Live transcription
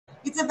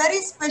It's a very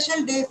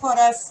special day for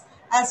us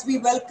as we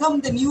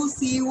welcome the new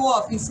CEO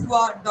of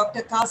ISQua,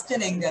 Dr.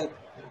 Castro.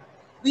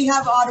 We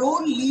have our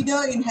own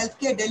leader in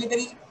healthcare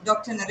delivery,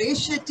 Dr.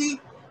 Naresh Shetty,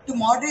 to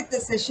moderate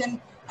the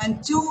session,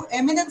 and two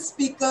eminent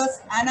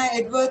speakers, Anna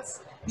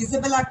Edwards,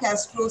 Isabela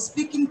Castro,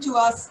 speaking to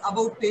us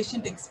about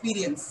patient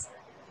experience.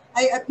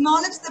 I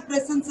acknowledge the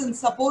presence and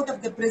support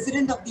of the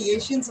President of the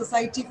Asian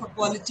Society for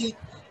Quality,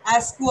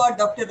 ISQua,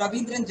 Dr.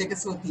 Ravindran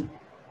Jagasothy.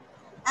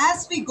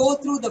 As we go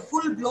through the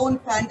full-blown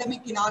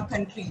pandemic in our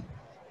country,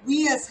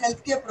 we as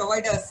healthcare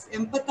providers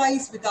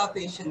empathize with our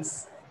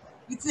patients.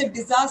 It's a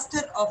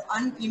disaster of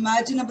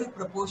unimaginable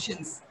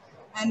proportions,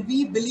 and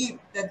we believe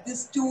that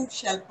this too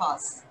shall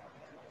pass.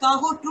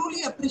 CAHO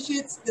truly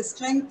appreciates the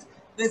strength,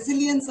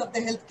 resilience of the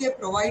healthcare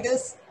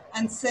providers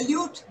and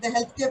salute the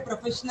healthcare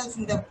professionals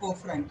in the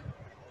forefront.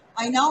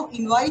 I now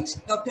invite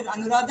Dr.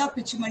 Anuradha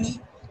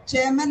Pichumani,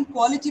 Chairman,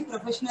 Quality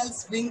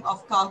Professionals Wing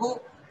of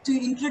CAHO, to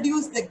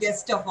introduce the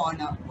guest of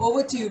honor.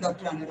 Over to you,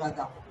 Dr.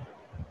 Anuradha.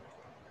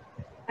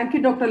 Thank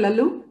you, Dr.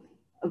 Lalu.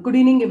 Good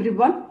evening,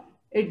 everyone.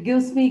 It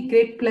gives me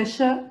great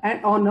pleasure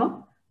and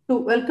honor to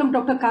welcome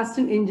Dr.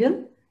 Castro,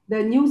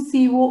 the new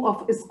CEO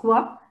of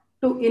ISQua,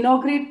 to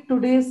inaugurate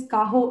today's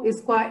CAHO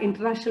ISQua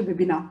International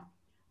Webinar.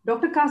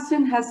 Dr.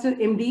 Castro has an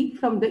MD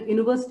from the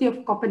University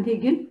of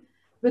Copenhagen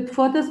with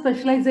further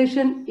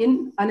specialization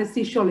in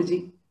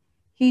anesthesiology.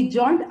 He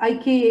joined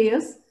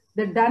IKAS,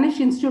 the Danish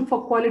Institute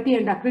for Quality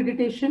and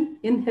Accreditation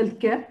in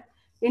Healthcare,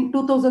 in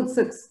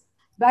 2006,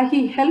 where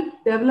he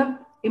helped develop,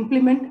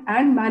 implement,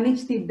 and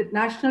manage the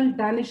National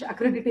Danish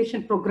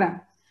Accreditation Program,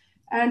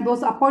 and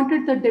was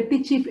appointed the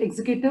Deputy Chief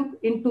Executive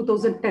in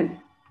 2010.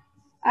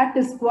 At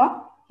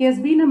ISQua, he has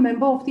been a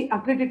member of the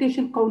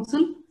Accreditation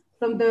Council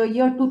from the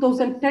year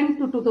 2010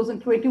 to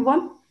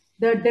 2021,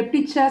 the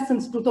Deputy Chair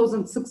since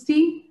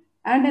 2016,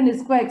 and an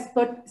ISQua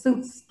expert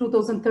since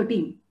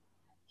 2013.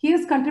 He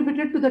has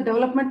contributed to the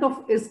development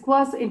of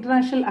ISQua's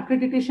International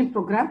Accreditation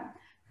Program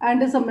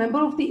and is a member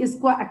of the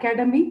ISQua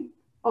Academy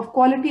of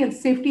Quality and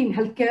Safety in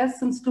Healthcare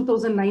since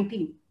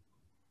 2019.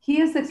 He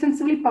has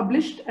extensively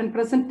published and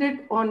presented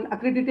on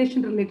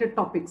accreditation-related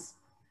topics.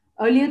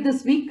 Earlier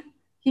this week,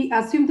 he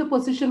assumed the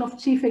position of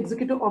Chief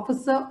Executive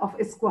Officer of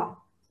ISQua.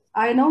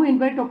 I now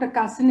invite Dr.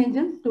 Castro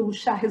to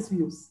share his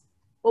views.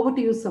 Over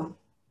to you, sir.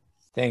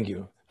 Thank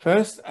you.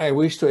 First, I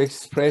wish to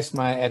express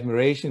my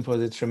admiration for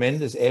the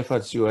tremendous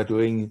efforts you are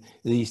doing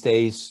these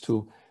days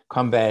to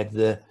combat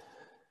the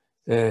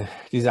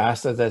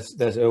disaster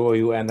that's over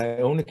you. And I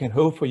only can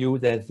hope for you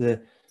that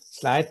the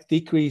slight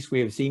decrease we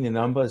have seen in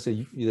numbers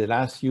in the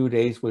last few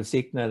days will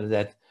signal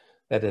that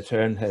a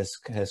turn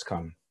has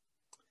come.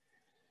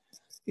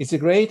 It's a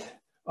great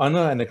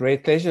honor and a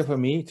great pleasure for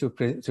me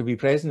to be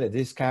present at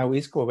this CAHO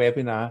ISQua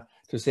webinar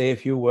to say a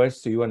few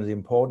words to you on the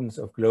importance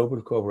of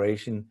global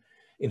cooperation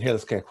in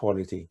healthcare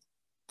quality.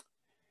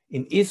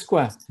 In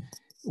ISQua,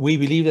 we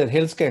believe that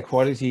healthcare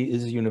quality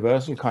is a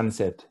universal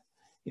concept.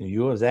 In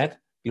view of that,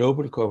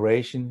 global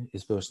cooperation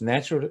is both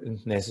natural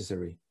and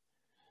necessary.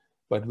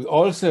 But we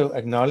also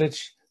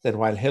acknowledge that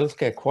while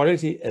healthcare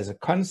quality as a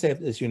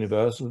concept is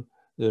universal,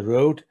 the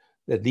road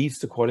that leads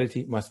to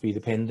quality must be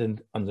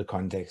dependent on the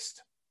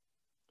context.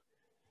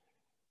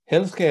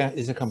 Healthcare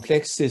is a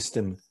complex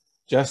system,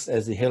 just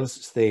as the health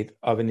state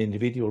of an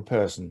individual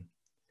person.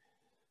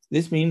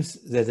 This means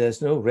that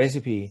there's no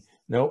recipe,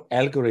 no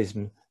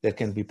algorithm that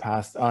can be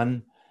passed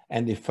on,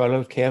 and if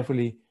followed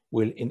carefully,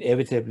 will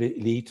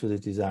inevitably lead to the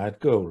desired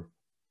goal.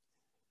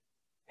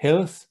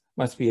 Health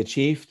must be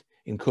achieved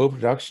in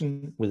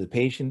co-production with the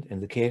patient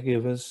and the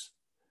caregivers.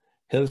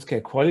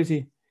 Healthcare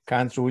quality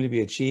can't truly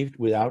be achieved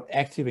without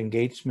active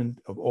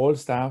engagement of all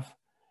staff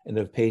and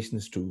of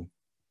patients too.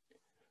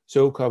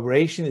 So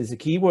cooperation is a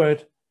key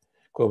word,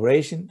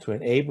 cooperation to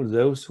enable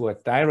those who are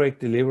direct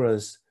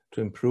deliverers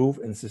to improve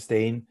and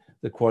sustain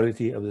the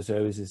quality of the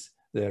services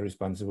they are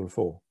responsible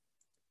for.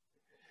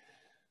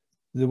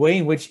 The way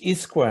in which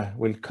ISQua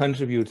will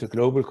contribute to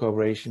global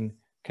cooperation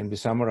can be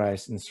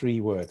summarized in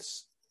 3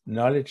 words: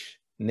 knowledge,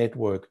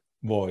 network,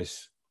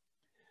 voice.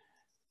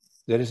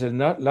 There is a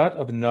lot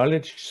of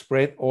knowledge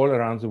spread all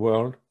around the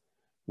world.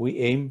 We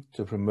aim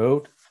to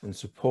promote and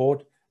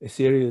support a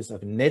series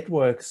of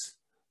networks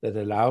that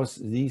allows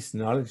this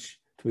knowledge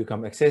to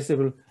become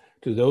accessible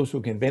to those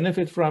who can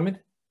benefit from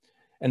it,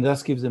 and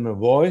thus give them a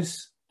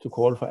voice to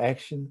call for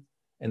action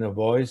and a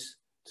voice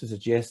to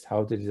suggest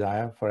how the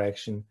desire for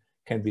action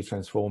can be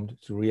transformed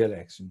to real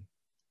action.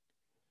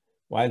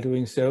 While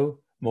doing so,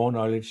 more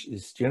knowledge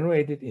is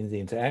generated in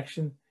the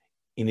interaction,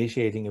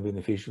 initiating a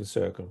beneficial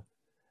circle.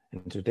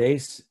 And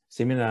today's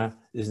seminar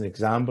is an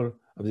example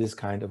of this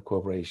kind of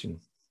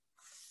cooperation.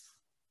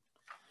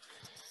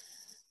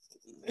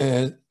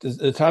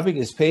 The topic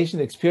is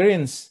patient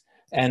experience,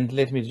 and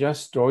let me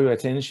just draw your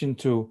attention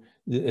to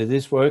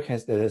this work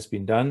that has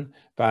been done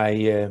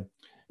by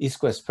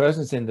ISQua's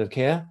Person-Centered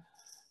Care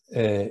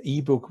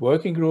ebook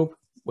working group,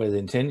 where the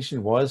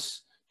intention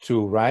was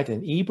to write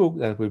an ebook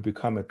that will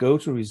become a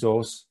go-to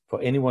resource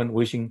for anyone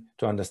wishing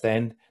to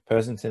understand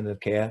person-centered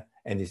care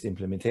and its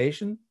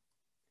implementation.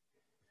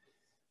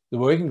 The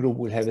working group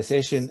will have a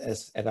session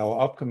at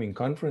our upcoming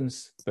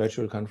conference,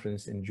 virtual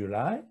conference in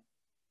July.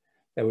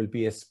 There will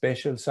be a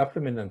special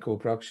supplement on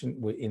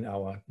co-production in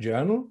our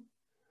journal.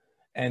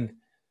 And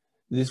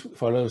this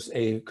follows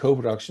a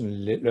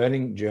co-production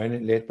learning journey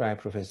led by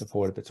Professor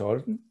Paul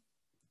Bertolden.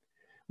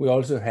 We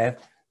also have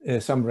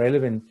some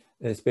relevant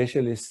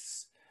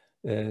specialists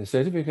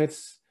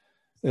certificates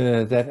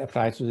that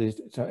apply to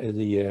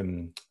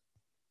the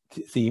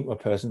theme of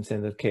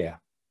person-centered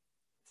care.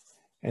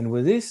 And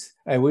with this,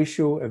 I wish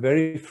you a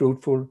very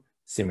fruitful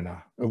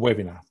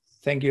webinar.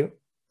 Thank you.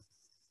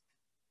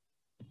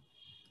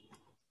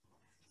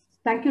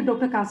 Thank you,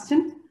 Dr.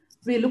 Carsten.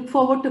 We look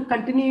forward to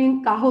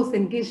continuing CAHO's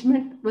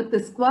engagement with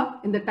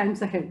ISQua in the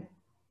times ahead.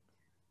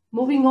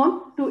 Moving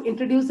on to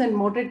introduce and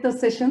moderate the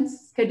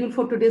sessions scheduled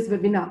for today's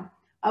webinar,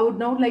 I would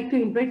now like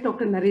to invite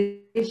Dr.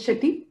 Naresh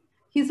Shetty.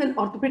 He's an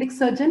orthopedic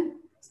surgeon,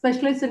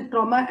 specialized in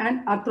trauma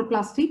and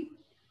arthroplasty.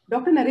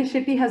 Dr. Naresh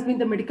Shetty has been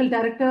the medical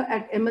director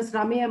at MS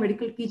Ramaiah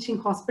Medical Teaching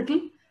Hospital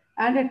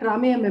and at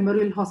Ramaiah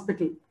Memorial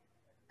Hospital.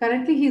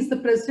 Currently, he is the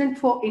president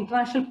for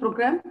International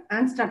Program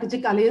and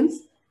Strategic Alliance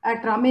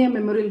at Ramaiah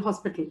Memorial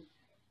Hospital.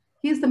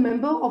 He is the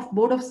member of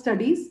Board of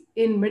Studies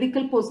in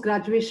Medical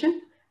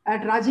Post-Graduation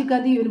at Rajiv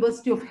Gandhi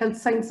University of Health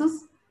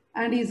Sciences,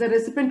 and he is a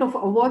recipient of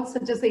awards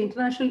such as the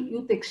International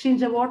Youth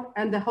Exchange Award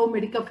and the How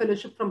Medica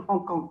Fellowship from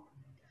Hong Kong.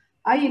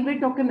 I invite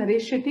Dr.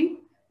 Naresh Shetty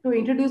to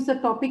introduce the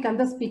topic and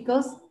the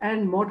speakers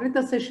and moderate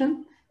the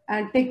session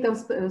and take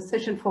the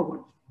session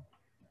forward.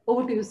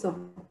 Over to you, sir.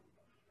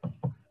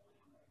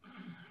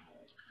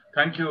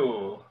 Thank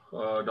you,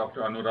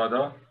 Dr.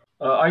 Anuradha.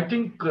 I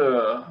think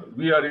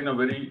we are in a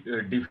very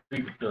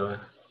difficult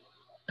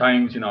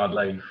times in our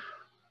life.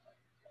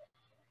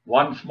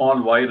 One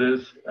small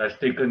virus has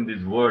taken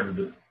this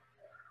world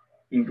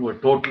into a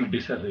total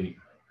disarray.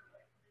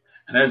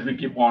 And as we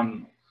keep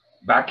on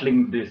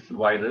battling this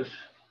virus,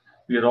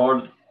 we are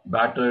all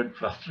battered,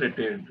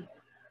 frustrated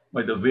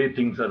by the way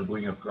things are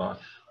going across.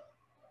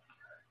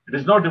 It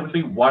is not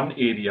only one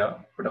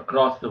area, but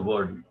across the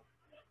world.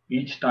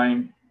 Each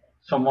time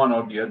someone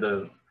or the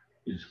other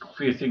is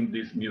facing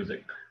this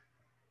music.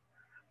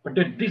 But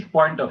at this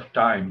point of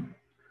time,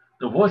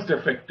 the worst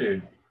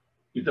affected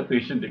is the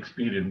patient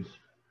experience,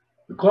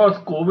 because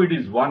COVID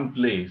is one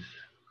place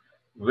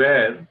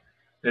where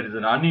there is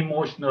an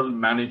unemotional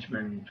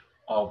management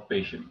of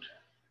patient.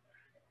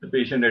 The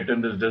patient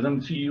attendant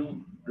doesn't see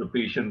you, the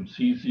patient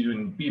sees you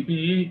in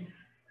PPE,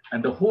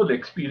 and the whole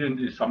experience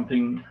is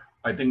something,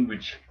 I think,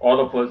 which all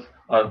of us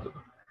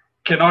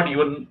cannot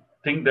even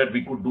think that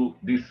we could do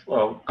this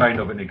kind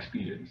of an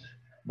experience.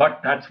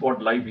 But that's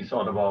what life is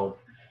all about.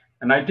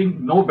 And I think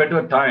no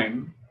better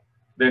time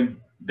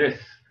than this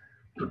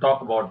to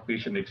talk about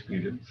patient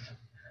experience.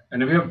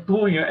 And we have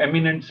two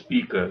eminent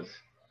speakers.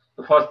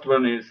 The first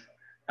one is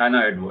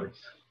Anna Edwards.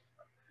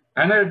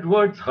 Anna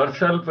Edwards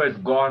herself has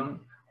gone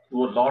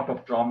through a lot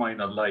of trauma in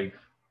her life,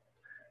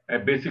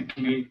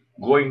 basically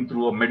going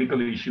through a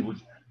medical issues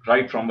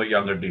right from her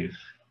younger days.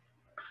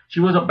 She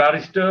was a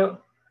barrister,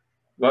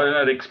 where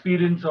her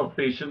experience of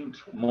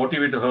patients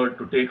motivated her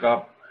to take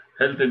up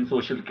health and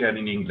social care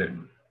in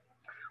England.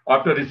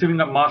 After receiving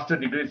a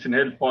master's degree in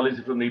health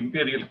policy from the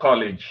Imperial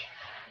College,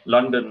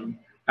 London,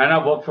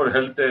 Anna worked for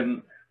health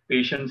and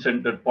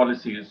patient-centered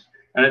policies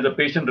and as a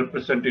patient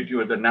representative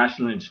at the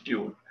National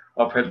Institute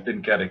of Health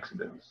and Care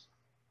Excellence.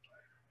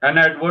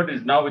 Anna Edwards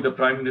is now with the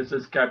Prime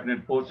Minister's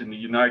cabinet post in the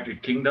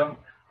United Kingdom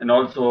and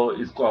also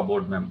ISQua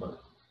board member.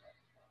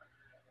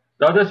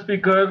 The other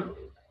speaker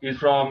is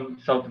from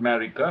South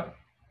America,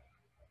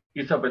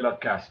 Isabela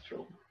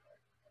Castro.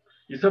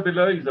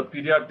 Isabela is a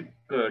pediatric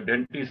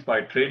dentist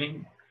by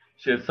training.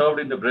 She has served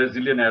in the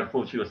Brazilian Air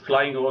Force. She was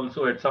flying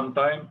also at some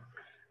time,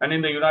 and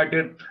in the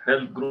United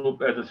Health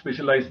Group as a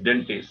specialized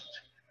dentist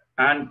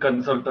and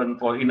consultant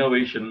for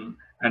innovation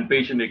and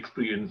patient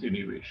experience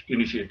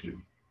initiative.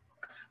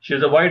 She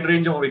has a wide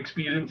range of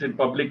experience in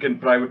public and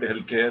private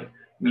healthcare,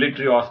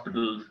 military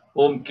hospitals,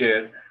 home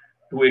care,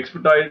 to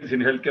expertise in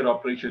healthcare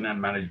operation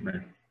and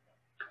management.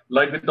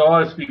 Like with all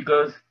our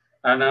speakers,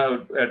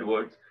 Anna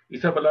Edwards,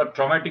 Isabela's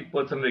traumatic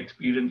personal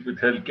experience with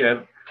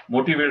healthcare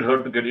motivated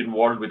her to get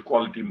involved with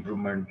quality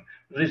improvement,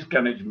 risk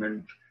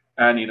management,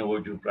 and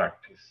innovative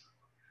practice.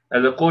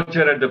 As a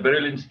co-chair at the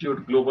Beryl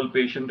Institute Global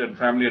Patient and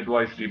Family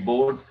Advisory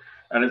Board,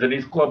 and as an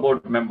ISQua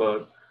board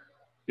member,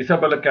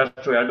 Isabela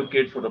Castro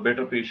advocates for the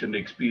better patient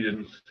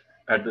experience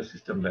at the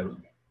system level.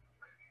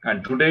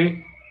 And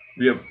today,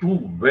 we have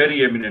two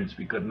very eminent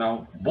speakers.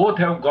 Now, both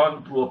have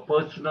gone through a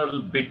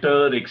personal,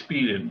 bitter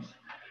experience,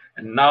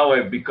 and now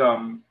have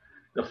become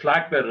the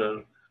flag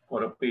bearer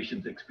for a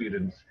patient's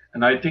experience.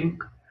 And I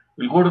think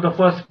we'll go to the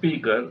first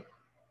speaker,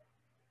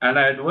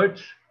 Anna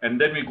Edwards, and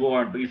then we go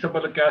on to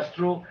Isabela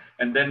Castro,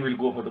 and then we'll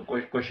go for the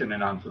question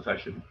and answer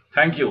session.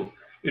 Thank you.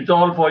 It's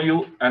all for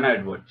you, Anna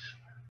Edwards.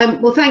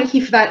 Well, thank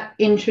you for that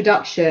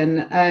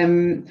introduction.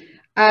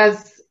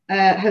 As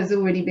has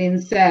already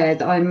been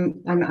said,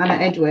 I'm Anna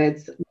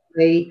Edwards.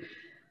 I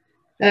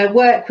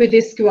work with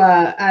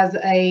ISQua as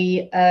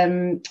a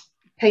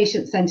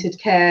patient-centered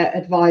care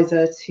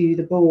advisor to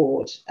the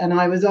board, and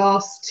I was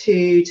asked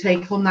to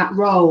take on that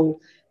role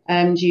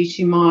due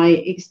to my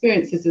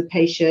experience as a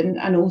patient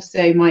and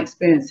also my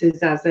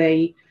experiences as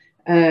a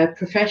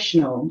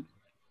professional.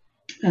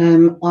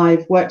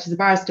 I've worked as a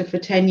barrister for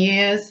 10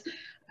 years.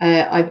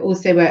 I've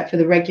also worked for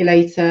the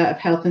Regulator of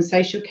Health and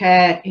Social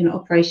Care in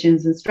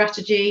operations and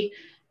strategy.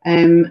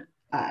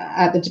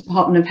 At the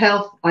Department of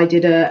Health, I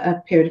did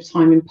a period of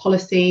time in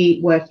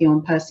policy, working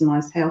on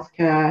personalised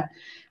healthcare.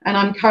 And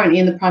I'm currently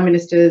in the Prime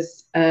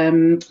Minister's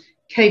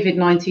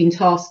COVID-19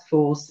 task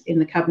force in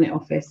the Cabinet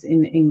Office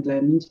in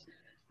England.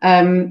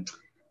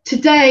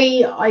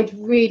 Today, I'd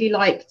really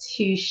like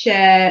to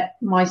share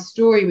my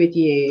story with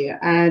you,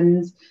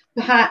 and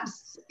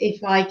perhaps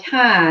if I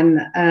can,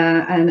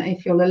 and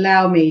if you'll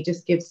allow me,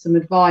 just give some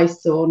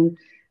advice on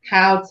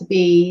how to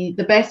be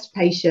the best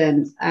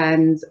patient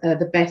and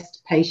the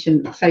best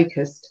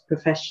patient-focused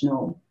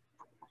professional.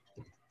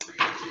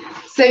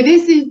 So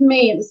this is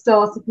me at the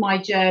start of my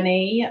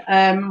journey.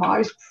 I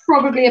was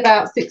probably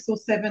about 6 or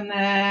 7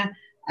 there.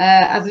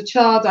 As a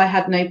child, I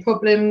had no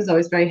problems. I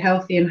was very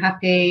healthy and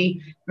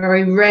happy.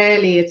 Very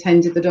rarely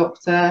attended the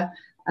doctor.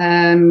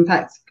 In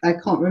fact, I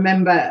can't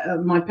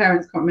remember, my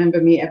parents can't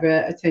remember me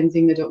ever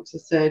attending the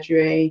doctor's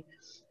surgery.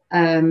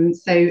 So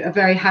a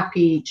very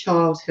happy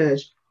childhood.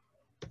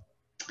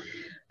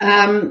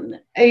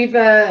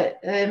 Over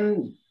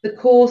the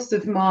course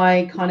of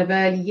my kind of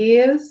early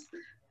years,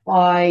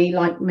 I,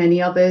 like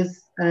many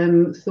others,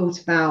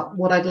 thought about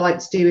what I'd like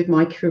to do with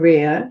my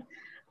career.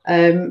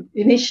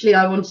 Initially,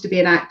 I wanted to be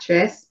an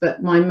actress,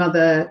 but my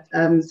mother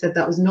said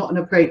that was not an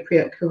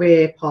appropriate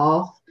career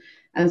path.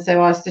 And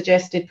so I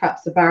suggested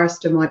perhaps a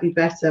barrister might be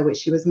better, which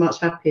she was much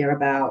happier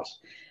about.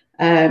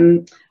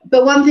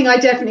 But one thing I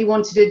definitely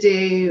wanted to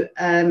do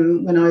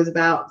when I was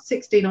about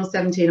 16 or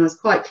 17, I was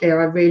quite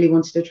clear I really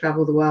wanted to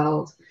travel the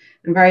world.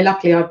 And very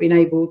luckily, I've been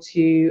able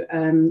to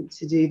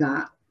do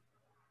that.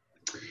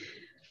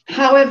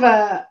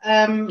 However,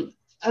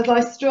 as I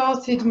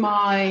started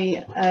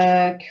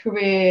my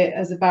career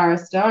as a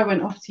barrister, I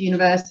went off to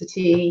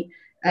university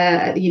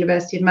at the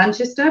University of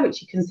Manchester,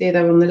 which you can see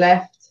there on the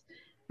left.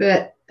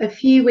 But a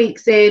few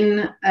weeks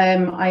in,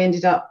 I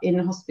ended up in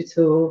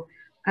hospital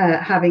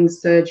having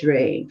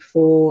surgery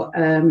for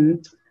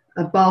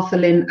a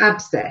Bartholin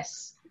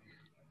abscess.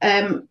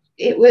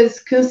 It was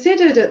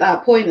considered at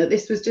that point that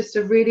this was just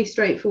a really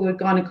straightforward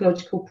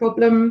gynecological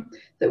problem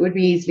that would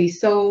be easily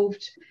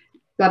solved,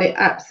 but it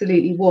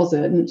absolutely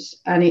wasn't.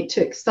 And it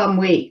took some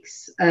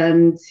weeks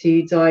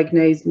to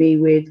diagnose me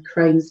with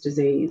Crohn's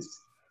disease.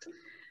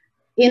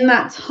 In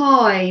that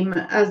time,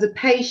 as a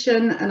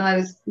patient, and I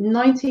was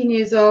 19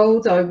 years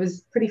old, I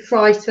was pretty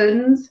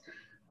frightened.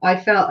 I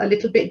felt a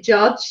little bit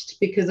judged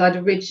because I'd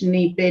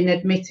originally been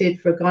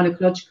admitted for a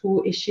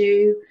gynecological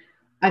issue.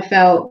 I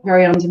felt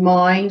very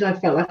undermined. I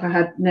felt like I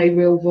had no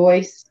real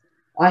voice.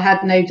 I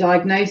had no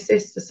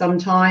diagnosis for some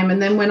time.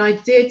 And then when I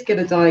did get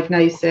a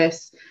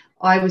diagnosis,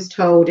 I was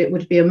told it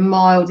would be a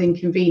mild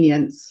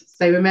inconvenience.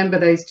 So remember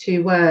those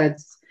 2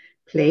 words,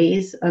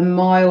 please, a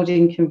mild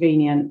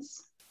inconvenience.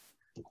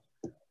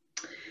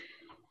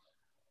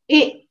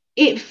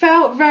 It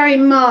felt very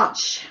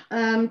much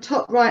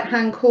top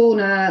right-hand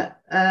corner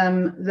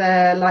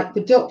there, like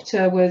the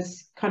doctor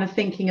was kind of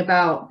thinking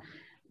about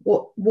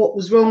what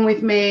was wrong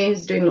with me. He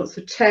was doing lots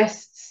of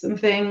tests and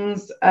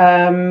things.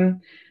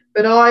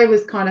 But I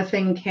was kind of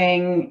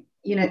thinking,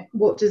 you know,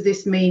 what does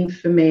this mean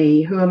for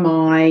me? Who am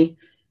I?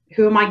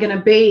 Who am I going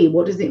to be?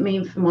 What does it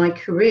mean for my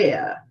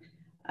career?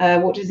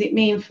 What does it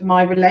mean for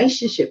my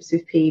relationships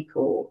with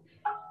people?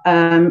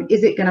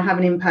 Is it going to have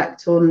an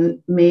impact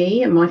on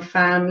me and my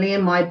family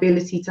and my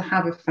ability to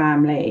have a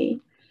family?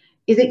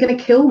 Is it going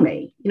to kill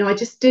me? You know, I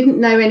just didn't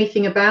know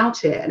anything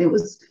about it. And it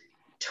was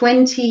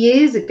 20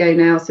 years ago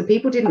now, so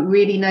people didn't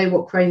really know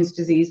what Crohn's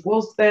disease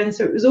was then.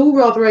 So it was all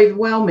rather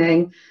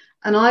overwhelming.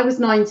 And I was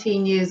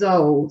 19 years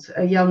old,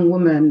 a young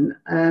woman,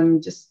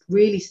 just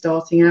really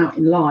starting out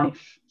in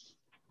life.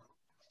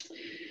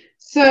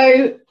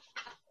 So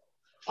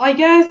I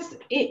guess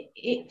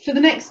for the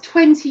next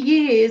 20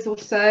 years or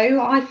so,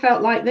 I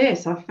felt like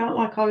this. I felt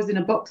like I was in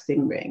a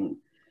boxing ring.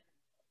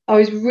 I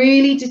was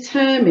really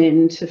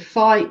determined to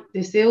fight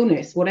this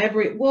illness,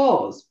 whatever it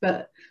was.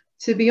 But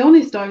to be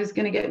honest, I was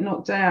going to get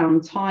knocked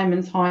down time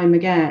and time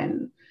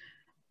again.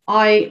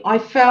 I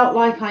felt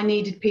like I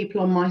needed people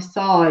on my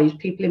side,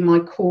 people in my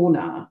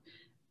corner.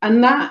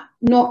 And that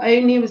not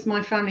only was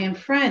my family and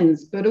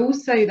friends, but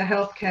also the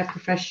healthcare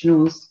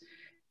professionals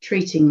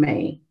treating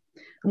me.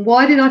 And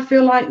why did I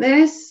feel like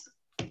this?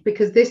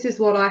 Because this is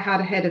what I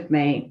had ahead of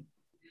me.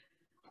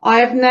 I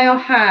have now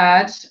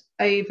had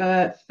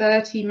over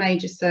 30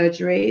 major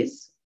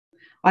surgeries.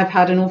 I've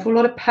had an awful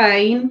lot of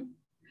pain.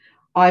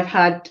 I've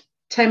had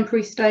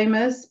temporary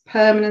stomas,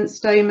 permanent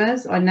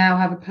stomas. I now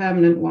have a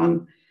permanent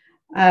one.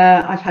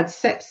 I've had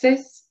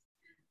sepsis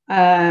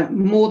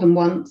more than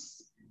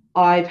once.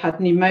 I've had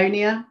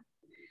pneumonia.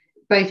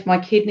 Both my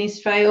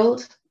kidneys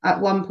failed at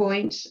one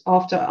point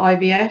after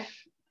IVF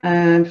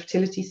and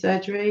fertility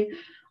surgery.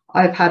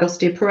 I've had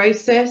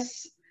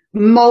osteoporosis.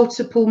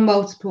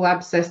 multiple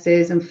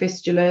abscesses and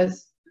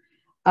fistulas.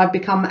 I've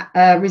become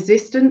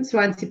resistant to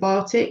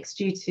antibiotics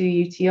due to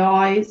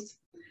UTIs.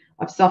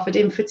 I've suffered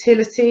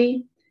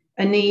infertility,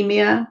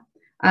 anemia,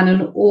 and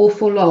an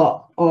awful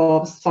lot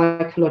of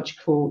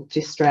psychological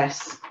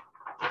distress.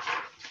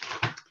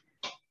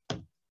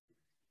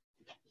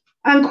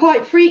 And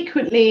quite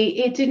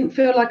frequently, it didn't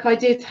feel like I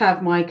did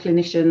have my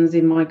clinicians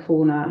in my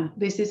corner.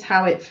 This is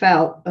how it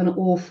felt an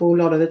awful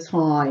lot of the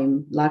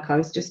time, like I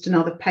was just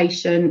another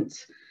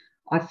patient.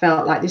 I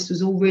felt like this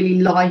was all really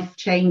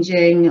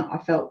life-changing. I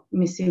felt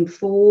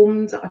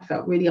misinformed. I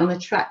felt really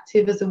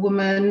unattractive as a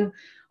woman.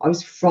 I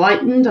was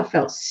frightened. I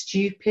felt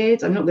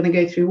stupid. I'm not going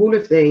to go through all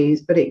of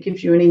these, but it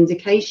gives you an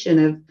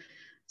indication of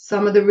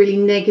some of the really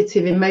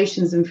negative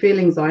emotions and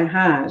feelings I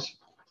had.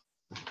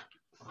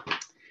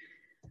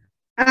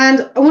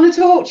 And I want to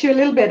talk to you a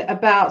little bit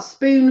about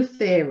spoon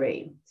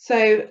theory.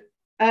 So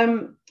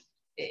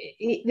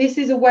this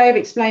is a way of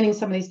explaining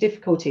some of these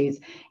difficulties.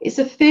 It's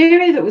a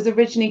theory that was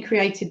originally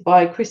created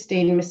by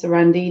Christine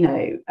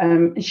Miserandino.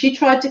 And she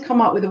tried to come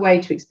up with a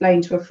way to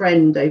explain to a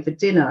friend over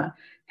dinner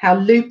how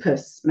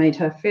lupus made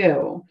her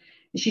feel.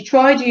 She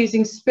tried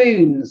using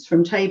spoons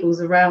from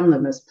tables around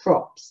them as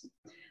props,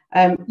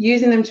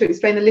 using them to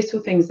explain the little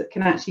things that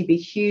can actually be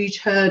huge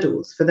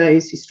hurdles for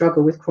those who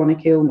struggle with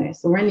chronic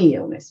illness or any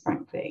illness,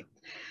 frankly.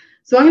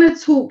 So I'm going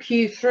to talk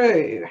you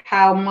through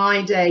how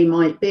my day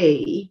might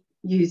be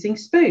using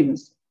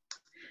spoons.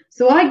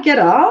 So I get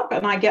up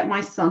and I get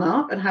my son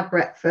up and have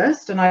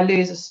breakfast and I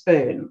lose a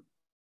spoon.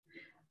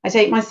 I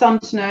take my son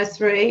to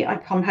nursery, I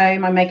come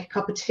home, I make a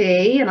cup of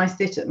tea and I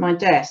sit at my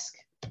desk.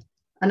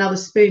 Another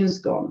spoon's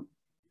gone.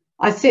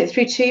 I sit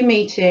through 2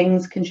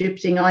 meetings,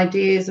 contributing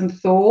ideas and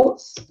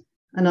thoughts.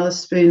 Another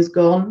spoon's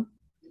gone.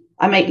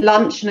 I make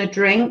lunch and a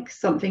drink,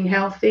 something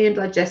healthy and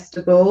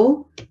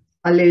digestible.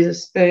 I lose a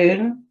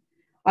spoon.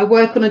 I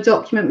work on a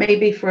document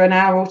maybe for an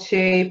hour or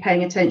 2,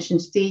 paying attention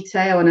to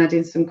detail and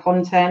adding some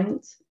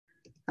content.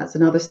 That's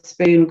another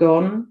spoon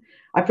gone.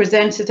 I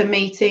present at a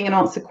meeting and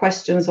answer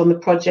questions on the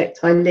project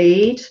I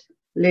lead.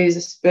 Lose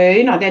a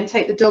spoon. I then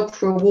take the dog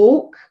for a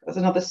walk. That's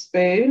another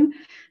spoon.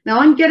 Now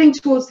I'm getting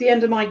towards the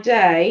end of my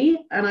day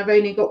and I've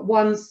only got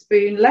 1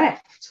 spoon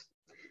left.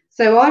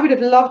 So I would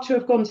have loved to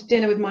have gone to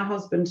dinner with my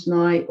husband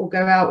tonight or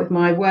go out with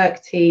my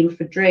work team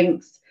for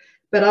drinks,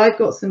 but I've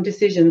got some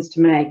decisions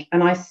to make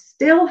and I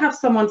still have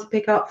someone to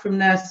pick up from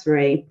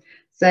nursery.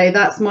 So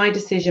that's my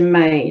decision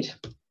made.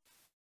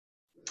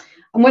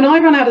 And when I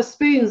run out of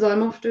spoons,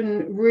 I'm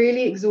often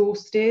really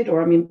exhausted or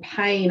I'm in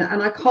pain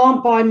and I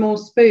can't buy more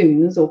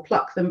spoons or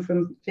pluck them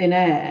from thin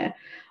air.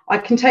 I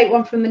can take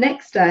one from the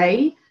next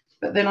day,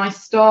 but then I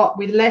start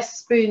with less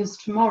spoons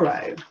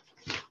tomorrow.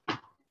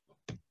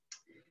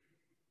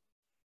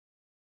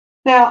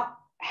 Now,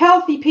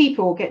 healthy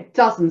people get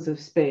dozens of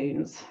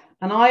spoons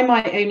and I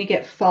might only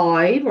get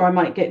 5 or I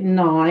might get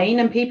 9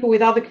 and people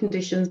with other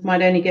conditions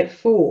might only get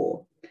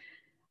 4.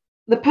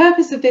 The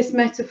purpose of this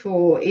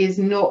metaphor is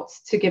not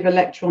to give a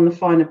lecture on the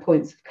finer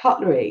points of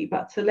cutlery,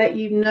 but to let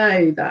you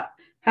know that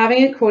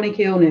having a chronic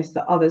illness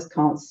that others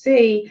can't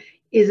see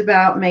is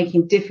about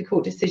making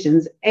difficult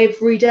decisions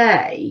every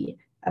day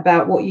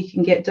about what you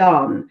can get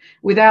done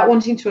without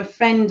wanting to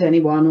offend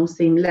anyone or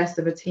seem less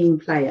of a team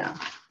player.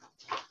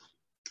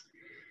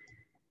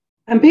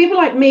 And people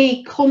like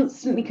me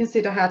constantly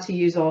consider how to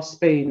use our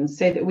spoons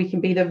so that we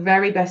can be the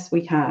very best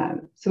we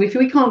can. So if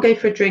we can't go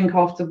for a drink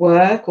after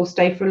work or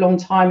stay for a long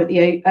time in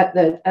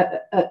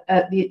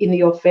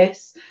the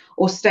office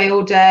or stay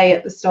all day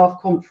at the staff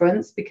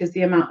conference because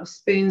the amount of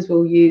spoons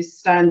we'll use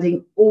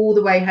standing all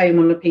the way home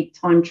on a peak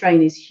time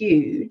train is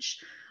huge,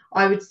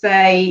 I would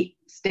say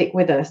stick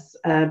with us,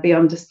 be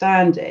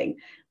understanding,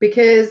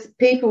 because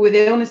people with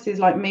illnesses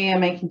like me are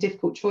making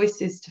difficult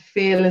choices to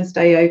feel and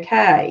stay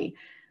okay.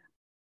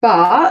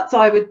 But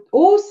I would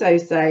also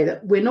say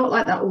that we're not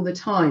like that all the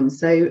time.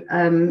 So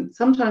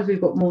sometimes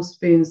we've got more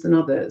spoons than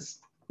others.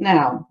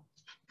 Now,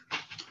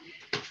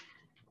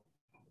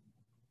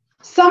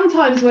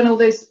 sometimes when all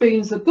those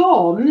spoons are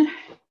gone,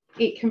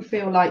 it can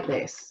feel like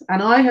this.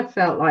 And I have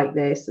felt like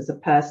this as a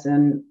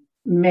person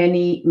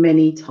many,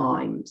 many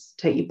times.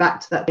 Take you back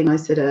to that thing I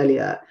said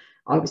earlier.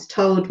 I was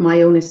told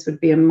my illness would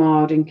be a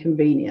mild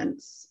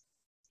inconvenience.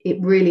 It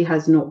really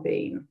has not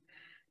been.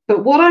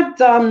 But what I've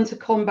done to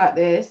combat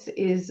this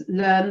is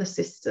learn the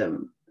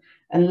system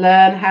and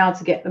learn how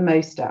to get the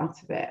most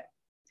out of it.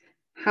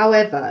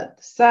 However,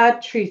 the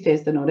sad truth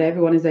is that not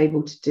everyone is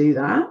able to do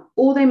that,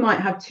 or they might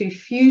have too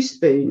few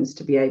spoons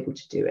to be able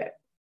to do it.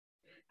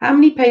 How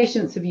many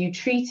patients have you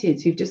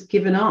treated who've just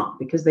given up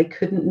because they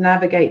couldn't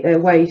navigate their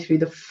way through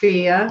the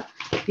fear,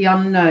 the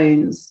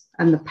unknowns,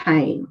 and the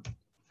pain?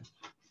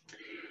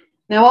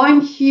 Now,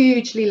 I'm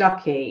hugely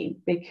lucky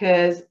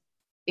because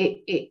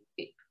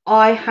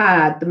I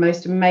had the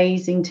most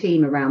amazing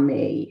team around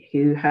me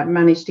who have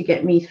managed to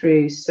get me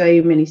through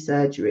so many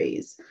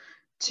surgeries.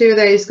 2 of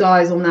those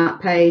guys on that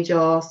page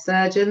are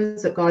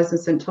surgeons at Guy's and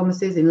St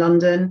Thomas's in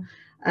London.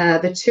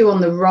 The 2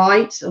 on the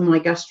right are my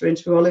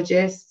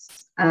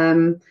gastroenterologists.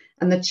 And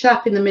And the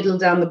chap in the middle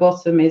down the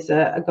bottom is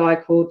a guy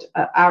called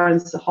Aaron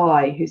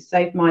Sahai, who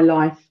saved my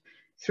life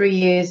 3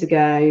 years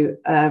ago,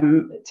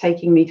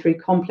 taking me through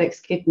complex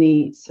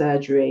kidney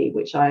surgery,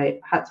 which I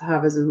had to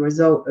have as a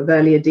result of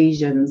early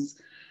adhesions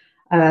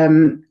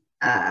and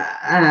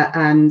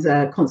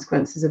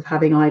consequences of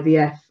having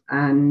IVF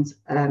and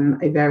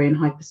ovarian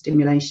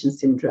hyperstimulation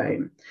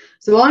syndrome.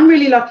 So I'm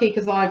really lucky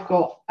because I've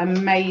got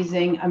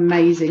amazing,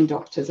 amazing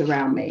doctors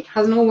around me. It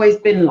hasn't always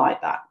been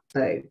like that,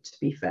 though, to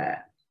be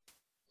fair.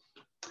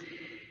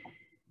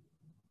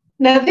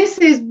 Now, this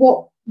is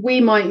what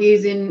we might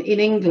use in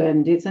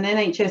England. It's an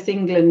NHS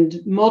England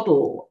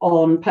model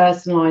on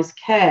personalised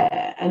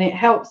care, and it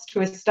helps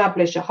to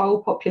establish a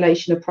whole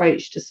population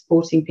approach to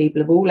supporting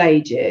people of all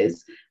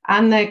ages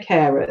and their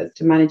carers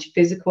to manage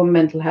physical and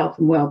mental health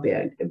and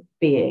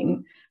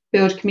well-being,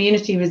 build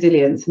community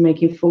resilience and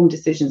make informed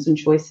decisions and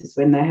choices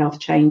when their health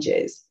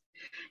changes.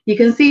 You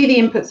can see the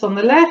inputs on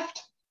the left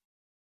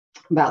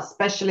about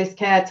specialist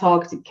care,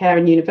 targeted care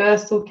and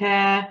universal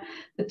care,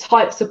 the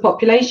types of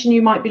population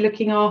you might be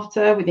looking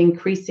after with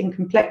increasing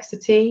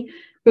complexity,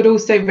 but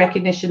also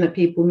recognition that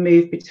people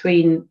move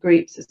between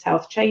groups as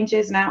health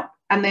changes now.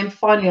 And then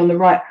finally on the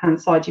right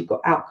hand side, you've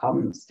got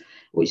outcomes,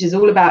 which is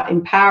all about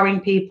empowering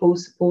people,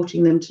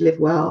 supporting them to live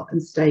well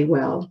and stay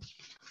well.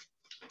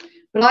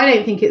 But I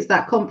don't think it's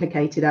that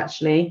complicated,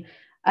 actually.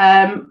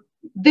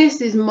 This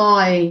is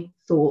my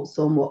thoughts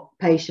on what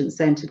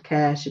patient-centered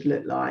care should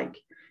look like.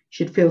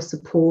 You should feel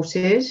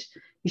supported.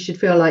 You should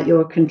feel like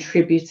you're a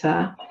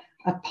contributor,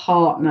 a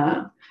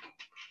partner.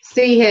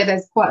 See here,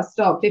 there's quite a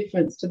stark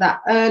difference to that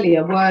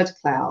earlier word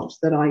cloud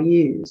that I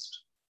used.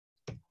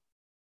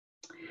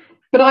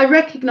 But I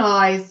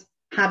recognise,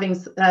 having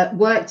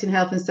worked in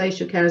health and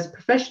social care as a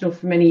professional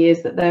for many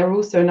years, that there are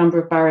also a number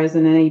of barriers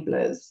and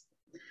enablers.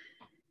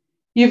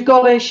 You've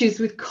got issues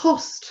with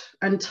cost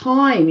and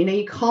time. You know,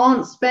 you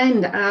can't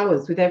spend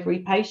hours with every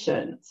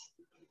patient.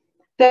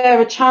 There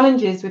are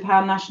challenges with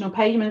how national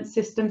payment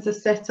systems are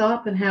set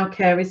up and how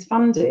care is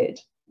funded.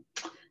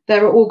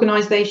 There are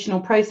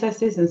organisational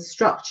processes and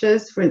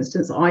structures, for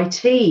instance,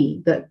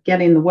 IT, that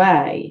get in the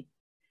way.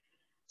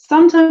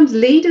 Sometimes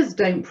leaders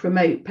don't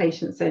promote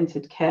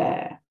patient-centred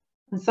care,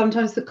 and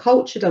sometimes the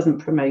culture doesn't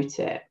promote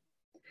it.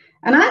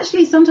 And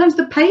actually, sometimes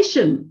the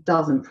patient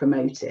doesn't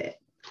promote it.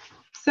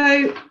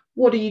 So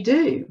what do you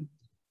do?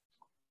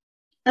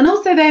 And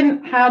also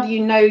then, how do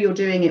you know you're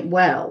doing it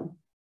well?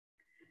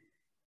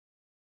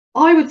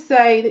 I would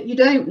say that you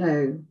don't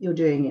know you're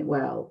doing it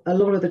well a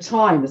lot of the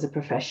time as a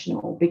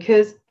professional,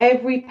 because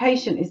every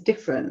patient is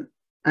different.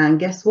 And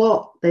guess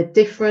what? They're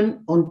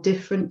different on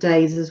different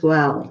days as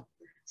well.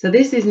 So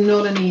this is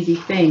not an easy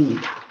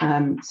thing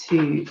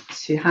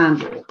to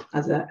handle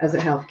as a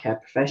healthcare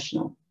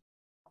professional.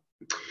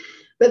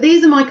 But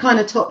these are my kind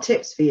of top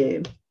tips for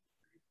you.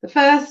 The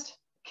first,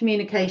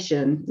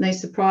 communication. No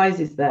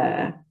surprises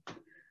there.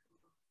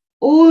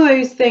 All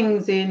those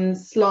things in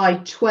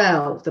slide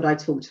 12 that I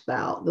talked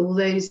about, all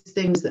those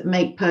things that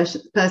make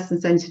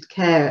person-centered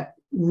care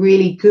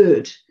really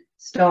good,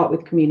 start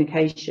with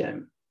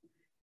communication.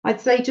 I'd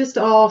say just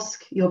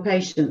ask your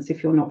patients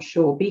if you're not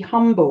sure. Be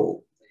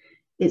humble.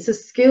 It's a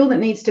skill that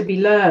needs to be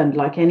learned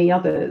like any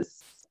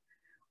others.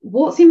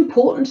 What's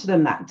important to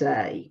them that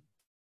day?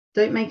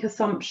 Don't make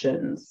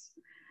assumptions.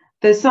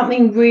 There's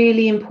something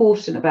really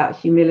important about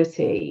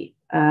humility.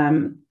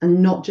 And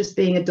not just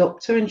being a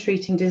doctor and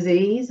treating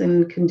disease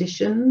and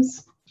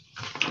conditions.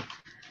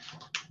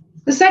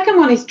 The second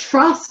one is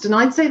trust, and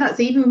I'd say that's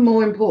even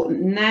more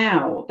important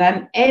now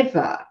than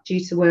ever due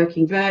to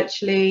working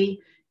virtually,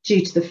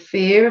 due to the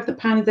fear of the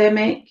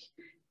pandemic,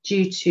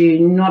 due to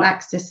not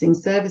accessing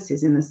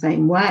services in the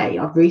same way.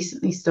 I've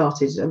recently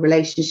started a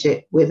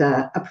relationship with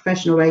a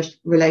professional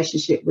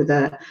relationship with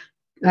a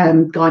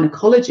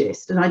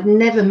gynecologist, and I'd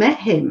never met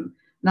him.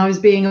 And I was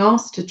being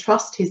asked to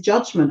trust his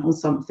judgment on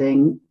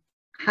something,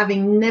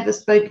 having never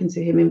spoken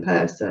to him in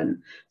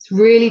person. It's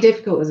really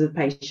difficult as a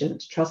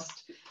patient to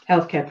trust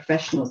healthcare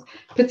professionals,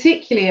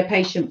 particularly a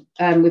patient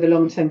with a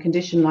long-term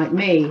condition like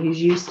me,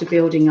 who's used to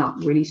building up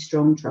really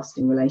strong,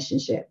 trusting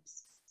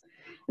relationships.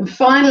 And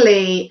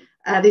finally,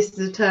 this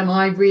is a term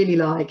I really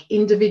like,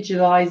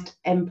 individualized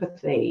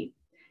empathy.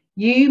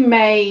 You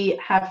may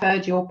have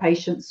heard your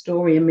patient's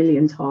story a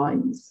million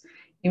times.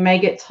 You may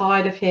get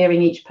tired of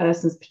hearing each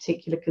person's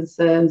particular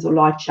concerns or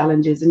life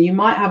challenges, and you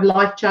might have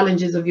life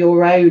challenges of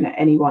your own at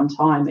any one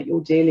time that you're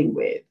dealing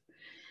with.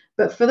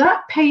 But for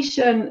that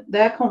patient,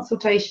 their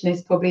consultation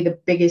is probably the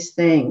biggest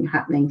thing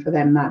happening for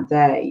them that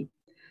day.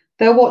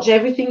 They'll watch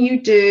everything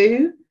you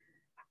do,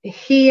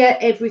 hear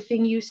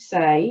everything you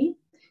say,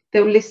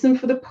 they'll listen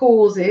for the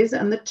pauses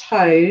and the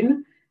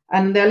tone,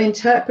 and they'll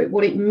interpret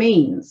what it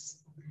means.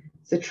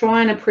 So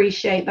try and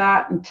appreciate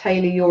that and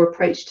tailor your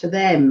approach to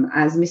them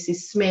as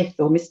Mrs. Smith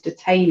or Mr.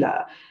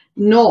 Taylor,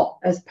 not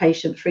as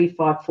patient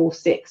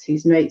 3546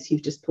 whose notes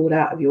you've just pulled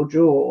out of your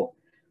drawer.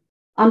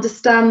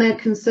 Understand their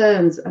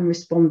concerns and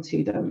respond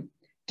to them.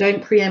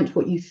 Don't preempt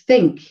what you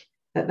think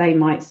that they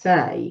might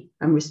say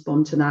and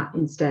respond to that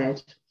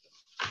instead.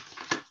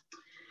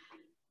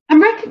 And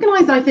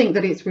recognise, I think,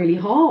 that it's really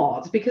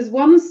hard because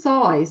one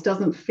size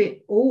doesn't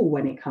fit all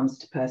when it comes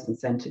to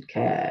person-centred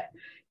care.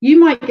 You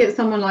might get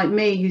someone like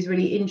me who's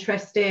really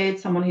interested,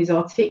 someone who's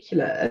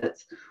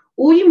articulate,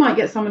 or you might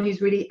get someone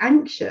who's really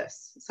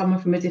anxious, someone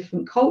from a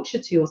different culture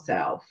to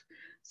yourself,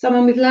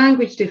 someone with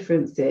language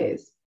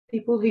differences,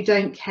 people who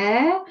don't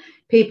care,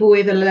 people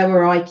with a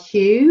lower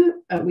IQ,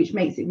 which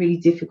makes it really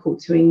difficult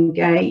to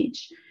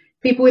engage,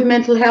 people with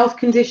mental health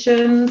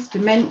conditions,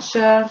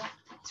 dementia.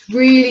 It's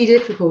really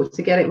difficult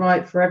to get it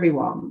right for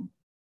everyone.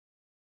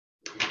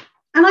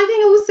 And I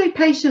think also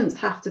patients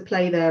have to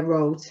play their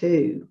role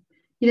too.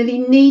 You know, they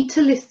need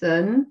to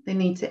listen, they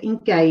need to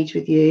engage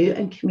with you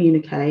and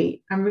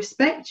communicate and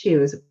respect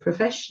you as a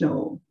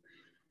professional.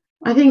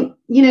 I think,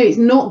 you know, it's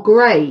not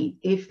great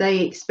if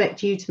they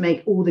expect you to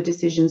make all the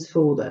decisions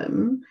for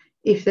them,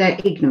 if they're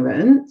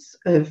ignorant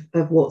of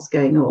what's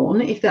going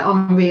on, if they're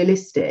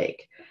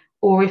unrealistic,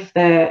 or if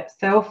they're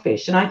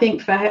selfish. And I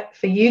think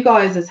for you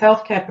guys as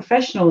healthcare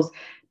professionals,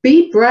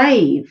 be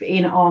brave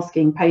in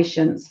asking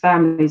patients,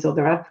 families, or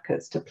their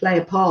advocates to play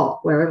a part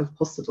wherever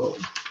possible.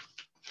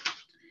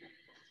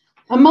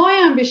 And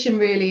my ambition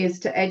really is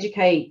to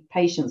educate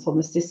patients on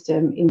the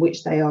system in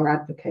which they are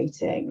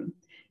advocating.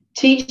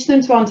 Teach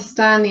them to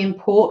understand the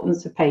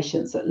importance of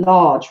patients at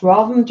large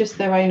rather than just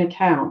their own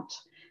account,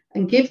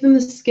 and give them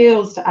the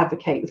skills to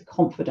advocate with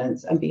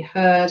confidence and be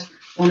heard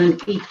on an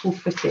equal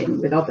footing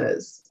with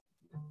others.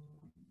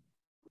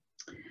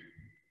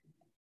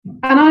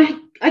 And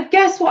I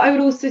guess what I would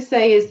also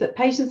say is that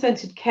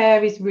patient-centred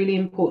care is really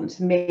important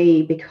to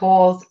me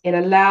because it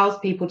allows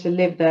people to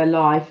live their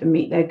life and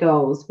meet their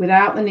goals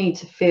without the need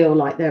to feel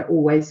like they're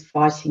always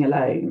fighting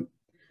alone.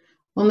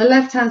 On the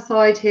left-hand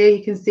side here,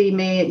 you can see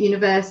me at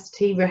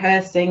university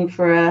rehearsing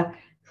for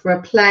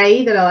a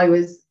play that I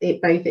was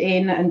both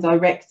in and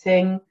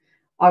directing.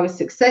 I was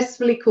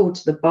successfully called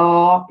to the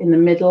bar in the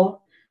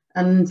middle,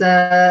 and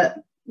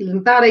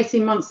about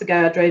 18 months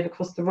ago, I drove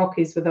across the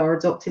Rockies with our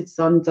adopted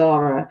son,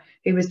 Dara,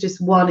 who was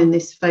just one in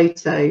this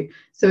photo.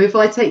 So if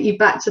I take you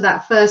back to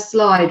that first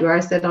slide where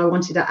I said I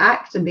wanted to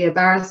act and be a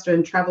barrister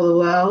and travel the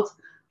world,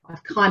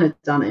 I've kind of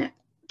done it.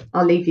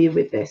 I'll leave you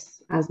with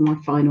this as my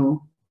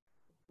final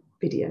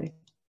video.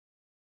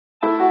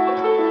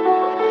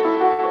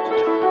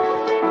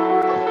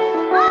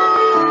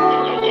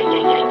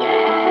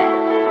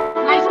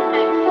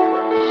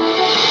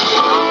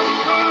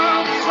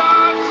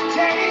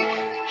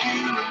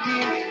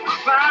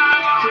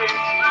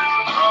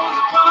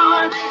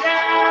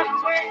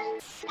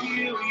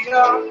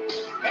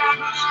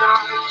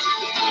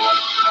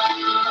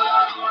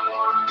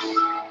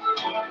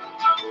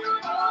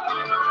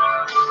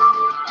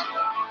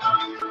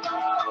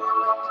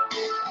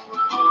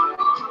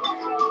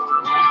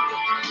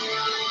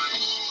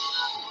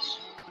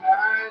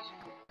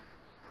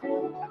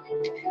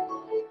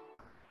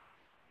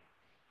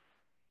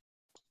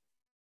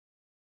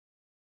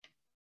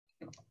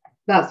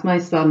 That's my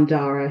son,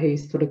 Dara, who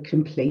sort of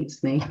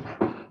completes me.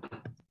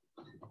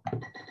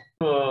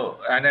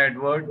 Anna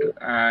Edward,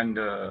 and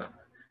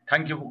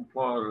thank you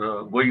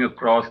for going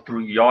across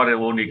through your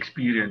own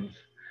experience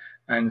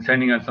and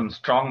sending us some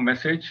strong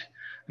message.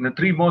 And the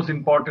three most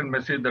important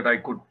messages that I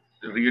could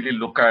really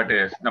look at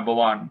is, number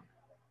one,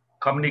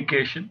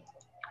 communication,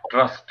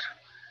 trust,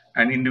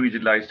 and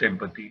individualized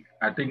empathy.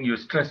 I think you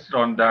stressed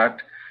on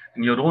that,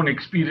 and your own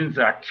experience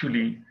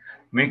actually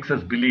makes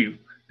us believe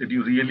that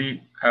you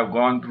really have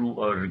gone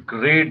through a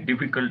great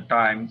difficult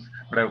times,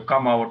 but have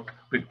come out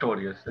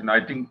victorious. And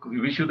I think we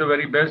wish you the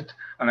very best,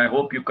 and I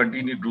hope you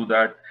continue to do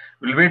that.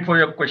 We'll wait for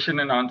your question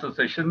and answer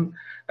session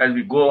as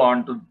we go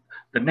on to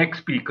the next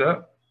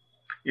speaker,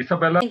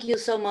 Isabela. Thank you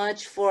so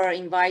much for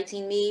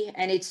inviting me.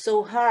 And it's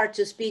so hard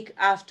to speak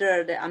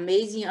after the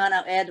amazing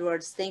Anna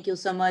Edwards. Thank you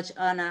so much,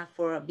 Anna,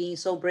 for being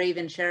so brave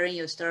and sharing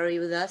your story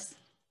with us.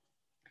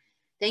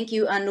 Thank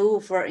you,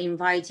 Anu, for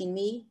inviting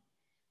me.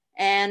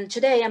 And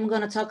today I'm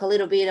going to talk a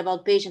little bit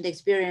about patient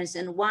experience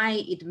and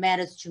why it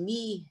matters to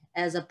me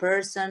as a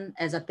person,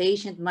 as a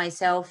patient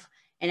myself,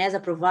 and as a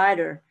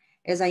provider,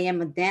 as I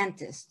am a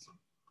dentist.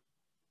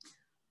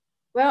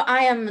 Well,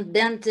 I am a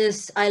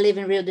dentist. I live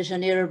in Rio de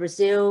Janeiro,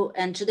 Brazil.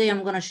 And today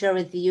I'm going to share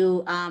with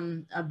you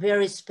a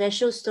very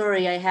special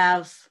story I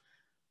have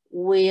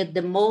with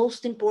the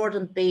most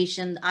important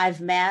patient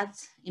I've met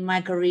in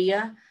my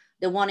career,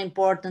 the one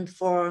important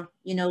for,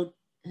 you know,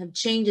 have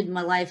changed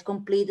my life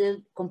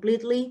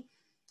completely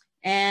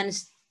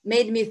and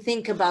made me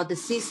think about the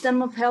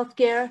system of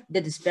healthcare,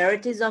 the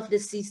disparities of the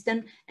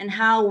system, and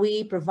how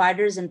we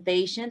providers and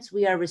patients,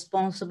 we are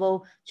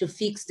responsible to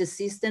fix the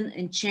system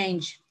and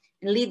change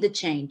and lead the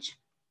change.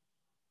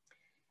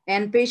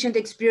 And patient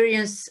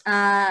experience,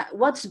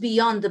 what's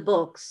beyond the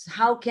books?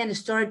 How can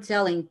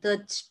storytelling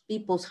touch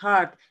people's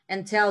heart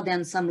and tell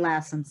them some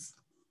lessons?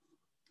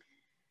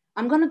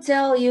 I'm gonna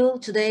tell you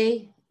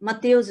today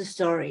Mateus'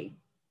 story.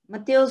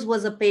 Mateus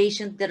was a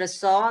patient that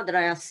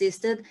I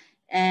assisted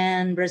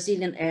in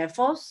Brazilian Air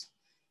Force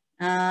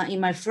in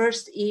my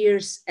first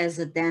years as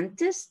a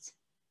dentist.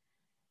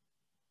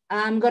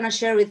 I'm going to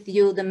share with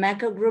you the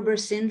Meckel-Gruber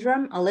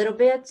syndrome a little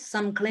bit,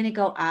 some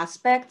clinical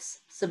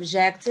aspects,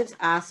 subjective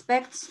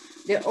aspects,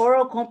 the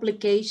oral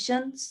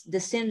complications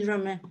the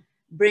syndrome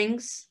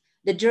brings,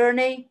 the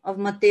journey of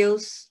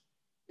Mateus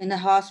in the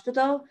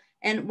hospital,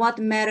 and what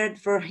mattered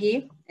for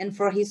him and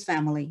for his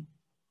family.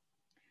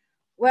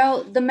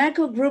 Well, the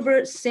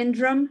Meckel-Gruber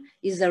syndrome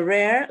is a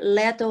rare,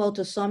 lethal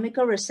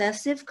autosomical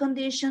recessive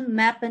condition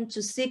mapped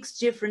to 6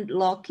 different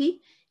loci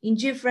in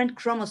different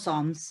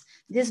chromosomes.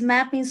 This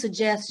mapping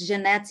suggests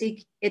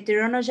genetic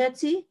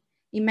heterogeneity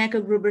in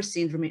Meckel-Gruber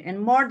syndrome,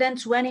 and more than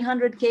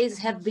 200 cases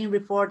have been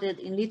reported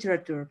in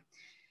literature.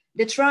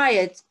 The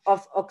triad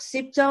of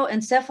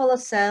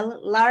occipital-encephalocele,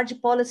 large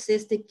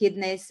polycystic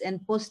kidneys, and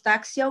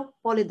postaxial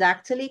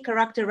polydactyly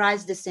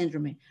characterize the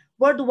syndrome.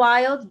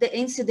 Worldwide, the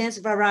incidence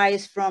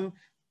varies from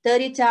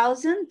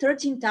 13,000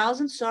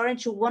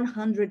 to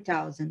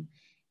 100,000.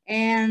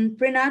 And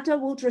prenatal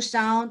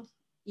ultrasound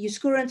is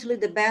currently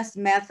the best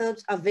method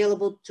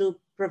available to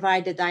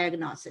provide the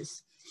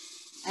diagnosis.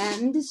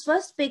 And in this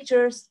first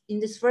picture,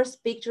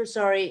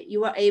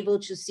 you are able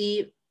to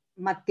see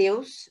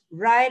Mateus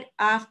right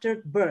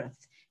after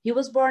birth. He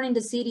was born in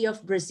the city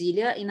of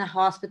Brasilia in a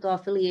hospital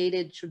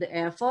affiliated to the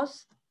Air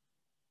Force.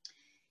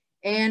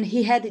 And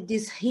he had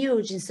this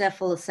huge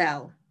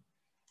encephalocele.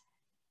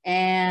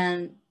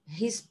 And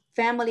his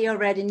family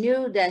already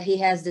knew that he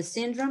has the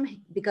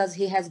syndrome because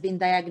he has been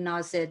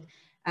diagnosed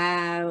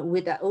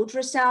with an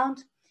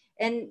ultrasound.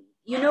 And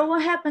you know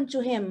what happened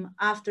to him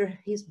after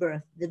his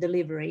birth, the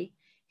delivery?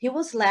 He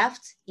was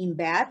left in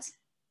bed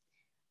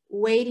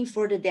waiting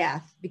for the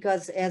death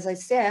because, as I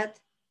said,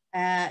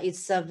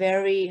 it's a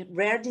very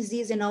rare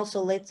disease and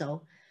also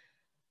lethal.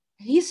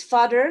 His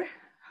father,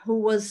 who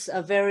was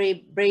a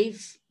very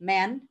brave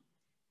man,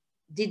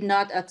 did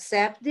not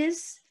accept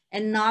this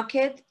and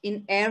knocked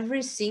in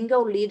every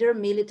single leader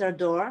military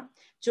door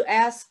to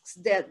ask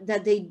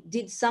that they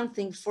did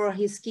something for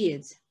his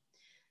kids.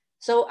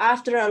 So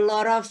after a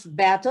lot of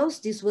battles,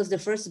 this was the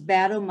first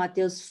battle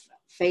Mateus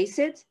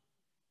faced,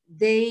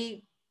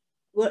 they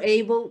were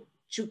able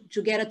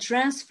to get a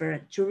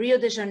transfer to Rio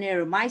de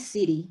Janeiro, my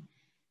city,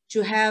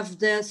 to have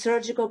the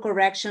surgical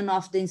correction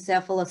of the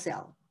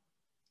encephalocele.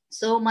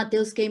 So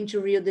Mateus came to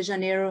Rio de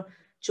Janeiro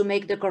to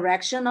make the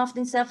correction of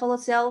the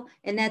encephalocele,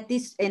 and at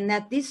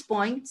this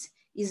point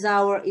is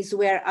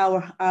where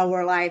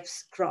our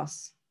lives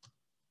cross.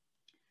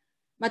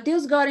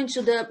 Mateus got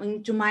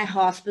into my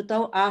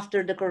hospital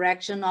after the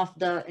correction of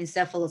the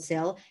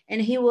encephalocele,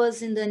 and he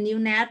was in the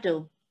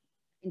neonatal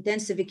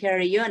intensive care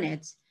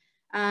unit,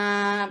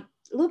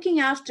 looking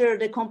after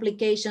the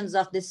complications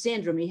of the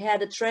syndrome. He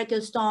had a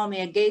tracheostomy,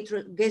 a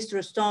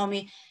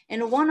gastrostomy,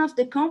 and one of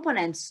the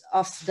components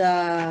of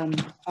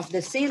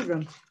the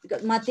syndrome,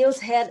 because Mateus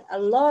had a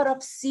lot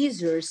of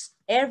seizures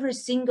every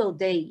single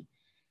day.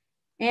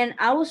 And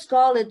I was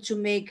called to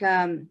make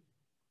a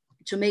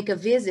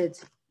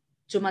visit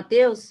to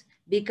Mateus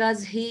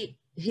because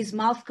his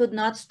mouth could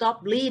not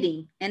stop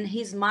bleeding, and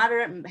his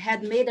mother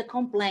had made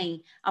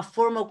a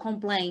formal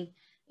complaint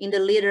in the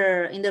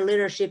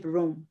leadership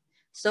room.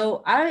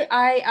 So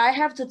I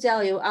have to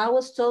tell you, I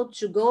was told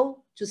to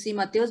go to see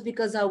Mateus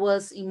because I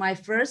was in my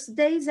first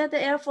days at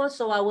the Air Force,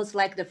 so I was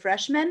like the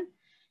freshman.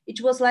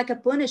 It was like a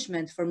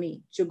punishment for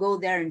me to go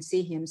there and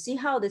see him, see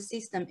how the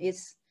system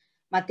is.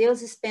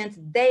 Mateus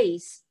spent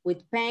days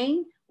with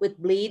pain, with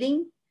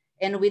bleeding,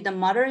 and with the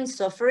mother in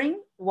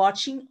suffering,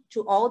 watching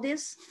to all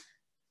this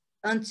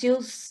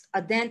until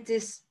a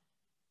dentist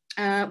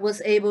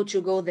was able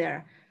to go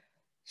there.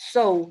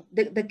 So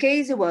the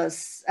case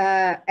was,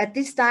 at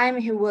this time,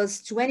 he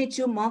was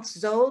 22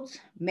 months old,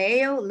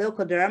 male,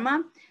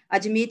 leukoderma,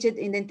 admitted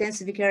in the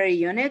intensive care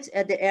unit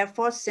at the Air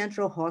Force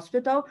Central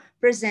Hospital,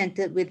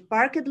 presented with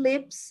parked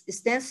lips,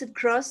 extensive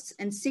crusts,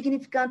 and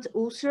significant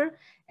ulcer,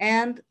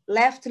 and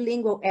left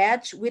lingual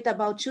edge with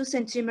about 2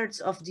 centimeters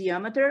of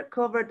diameter,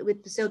 covered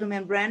with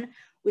pseudomembrane,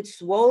 with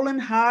swollen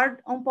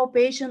hard on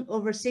palpation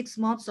over 6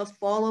 months of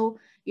follow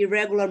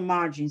irregular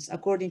margins,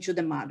 according to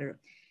the mother.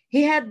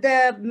 He had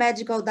the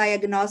medical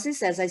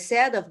diagnosis, as I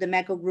said, of the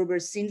Meckel-Gruber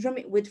syndrome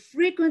with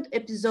frequent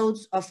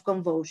episodes of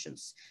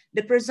convulsions.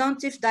 The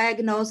presumptive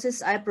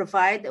diagnosis I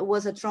provide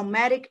was a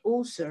traumatic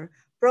ulcer,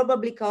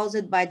 probably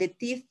caused by the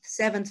teeth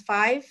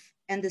 75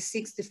 and the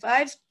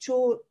 65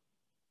 to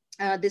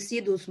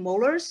deciduous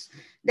molars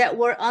that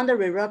were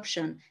under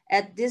eruption.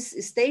 At this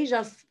stage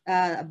of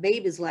a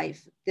baby's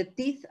life, the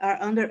teeth are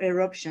under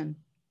eruption.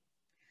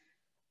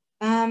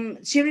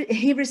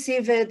 He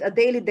received a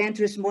daily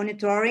dentist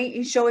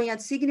monitoring, showing a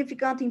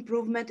significant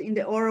improvement in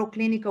the oral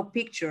clinical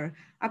picture.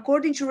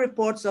 According to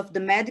reports of the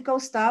medical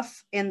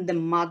staff and the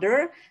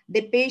mother,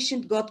 the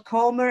patient got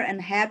calmer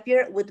and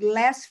happier with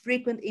less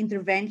frequent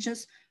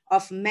interventions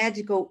of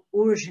medical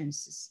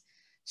urgencies.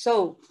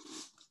 So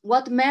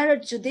what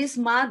mattered to this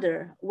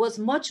mother was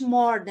much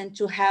more than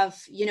to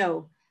have,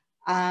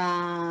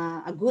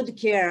 a good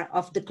care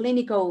of the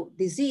clinical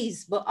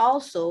disease, but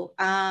also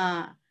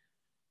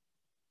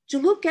to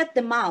look at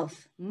the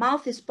mouth.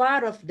 Mouth is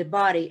part of the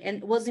body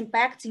and was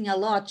impacting a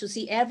lot to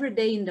see every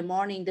day in the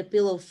morning the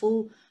pillow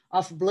full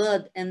of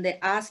blood and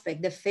the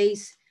aspect, the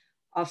face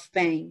of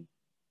pain.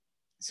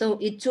 So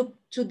it took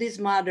to this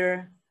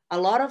mother a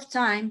lot of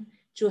time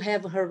to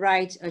have her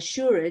right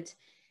assured.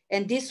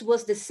 And this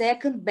was the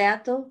second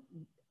battle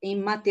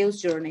in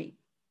Mateus' journey.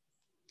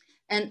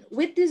 And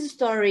with this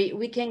story,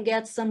 we can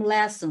get some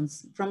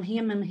lessons from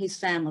him and his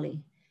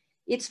family.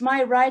 It's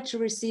my right to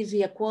receive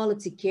a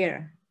quality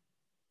care.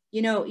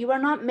 You know, you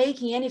are not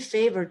making any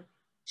favor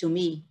to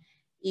me.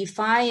 If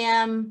I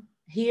am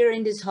here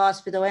in this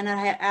hospital and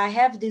I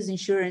have this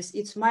insurance,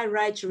 it's my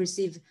right to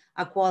receive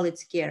a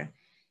quality care.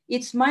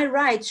 It's my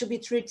right to be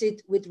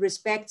treated with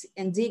respect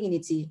and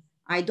dignity.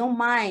 I don't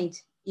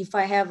mind if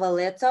I have a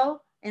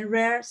lethal and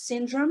rare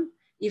syndrome.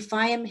 If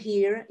I am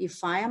here,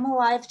 if I am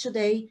alive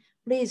today,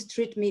 please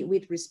treat me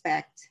with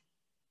respect.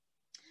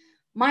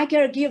 My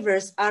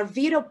caregivers are a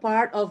vital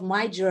part of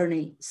my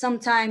journey.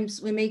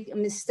 Sometimes we make a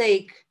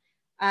mistake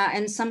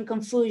and some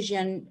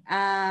confusion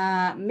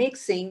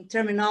mixing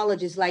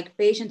terminologies like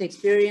patient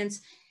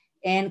experience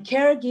and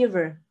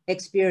caregiver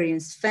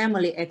experience,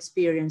 family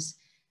experience.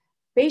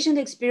 Patient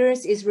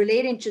experience is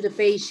relating to the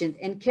patient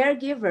and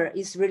caregiver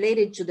is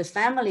related to the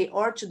family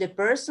or to the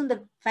person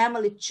the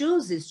family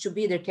chooses to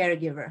be their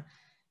caregiver.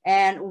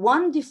 And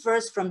one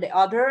differs from the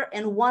other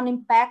and one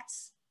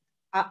impacts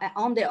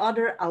on the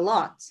other a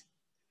lot.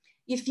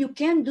 If you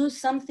can do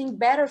something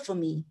better for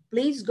me,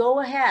 please go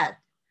ahead,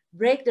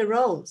 break the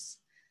rules.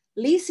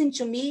 Listen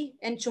to me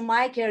and to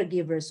my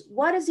caregivers.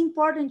 What is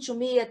important to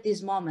me at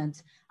this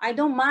moment? I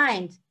don't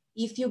mind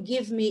if you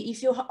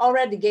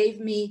already gave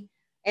me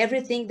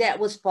everything that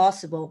was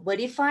possible, but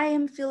if I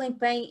am feeling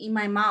pain in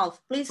my mouth,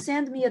 please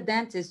send me a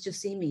dentist to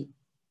see me.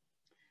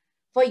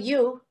 For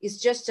you, it's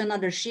just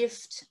another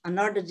shift,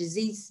 another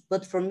disease,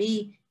 but for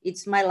me,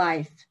 it's my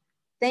life.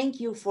 Thank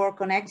you for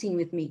connecting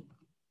with me.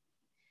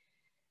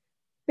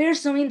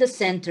 Person in the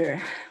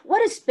center.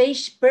 What is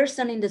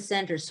person in the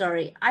center?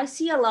 Sorry, I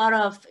see a lot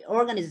of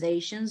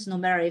organizations, no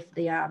matter if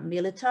they are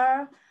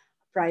military,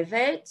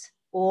 private,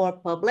 or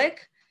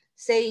public,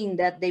 saying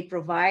that they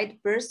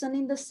provide person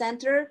in the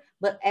center,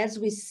 but as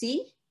we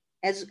see,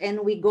 and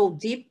we go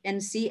deep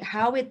and see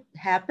how it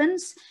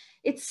happens,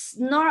 it's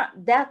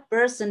not that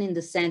person in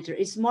the center.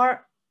 It's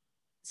more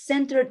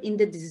centered in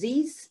the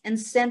disease and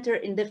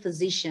centered in the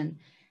physician.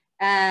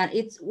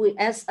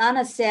 As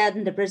Anna said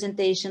in the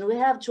presentation, we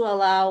have to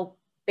allow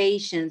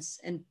patients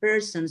and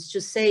persons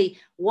to say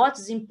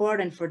what's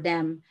important for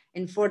them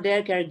and for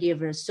their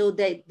caregivers so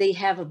that they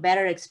have a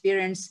better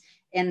experience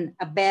and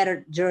a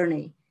better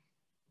journey.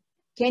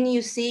 Can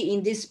you see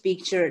in this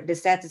picture the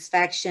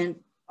satisfaction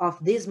of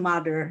this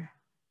mother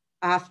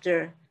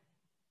after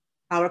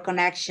our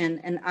connection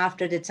and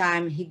after the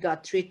time he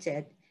got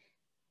treated?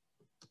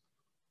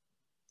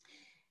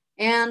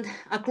 And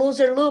a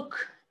closer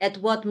look at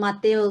what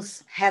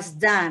Mateus has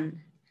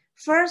done.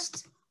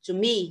 First, to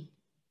me,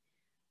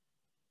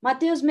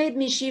 Mateus made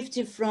me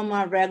shift from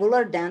a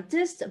regular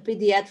dentist, a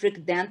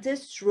pediatric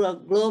dentist, to a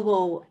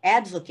global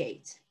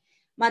advocate.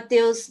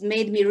 Mateus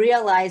made me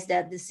realize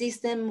that the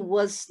system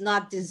was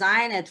not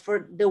designed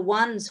for the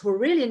ones who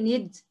really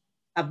need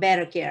a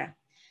better care.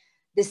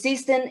 The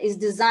system is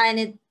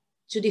designed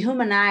to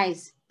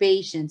dehumanize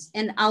patients.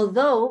 And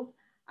although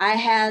I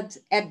had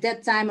at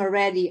that time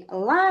already a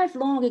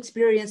lifelong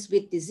experience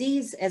with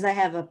disease, as I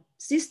have a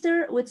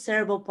sister with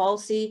cerebral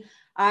palsy,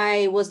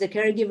 I was the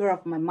caregiver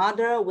of my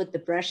mother with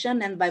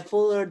depression and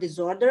bipolar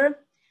disorder.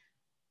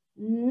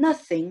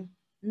 Nothing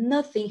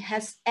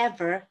has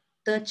ever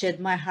touched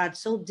my heart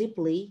so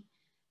deeply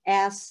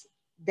as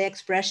the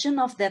expression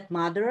of that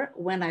mother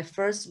when I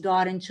first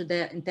got into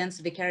the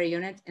intensive care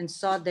unit and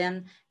saw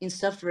them in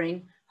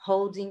suffering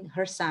holding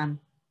her son.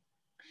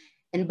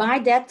 And by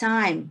that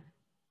time,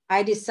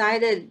 I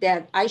decided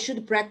that I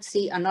should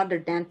practice another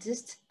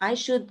dentist. I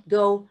should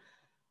go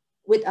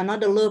with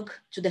another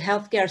look to the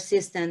healthcare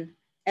system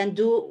and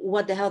do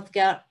what the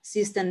healthcare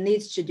system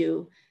needs to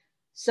do.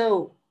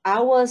 So I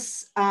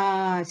was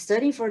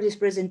studying for this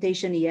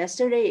presentation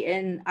yesterday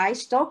and I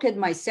stalked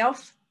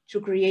myself to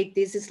create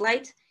this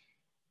slide.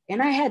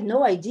 And I had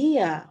no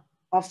idea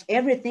of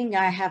everything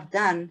I have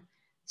done.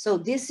 So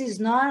this is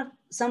not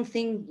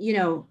something, you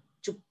know,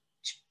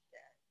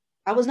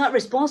 I was not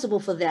responsible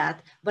for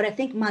that, but I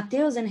think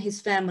Mateus and his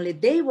family,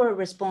 they were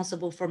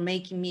responsible for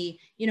making me,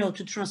 you know,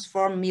 to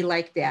transform me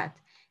like that.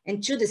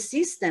 And to the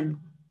system,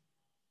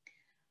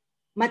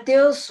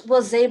 Mateus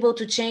was able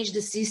to change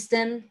the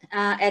system.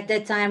 At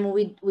that time,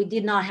 we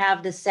did not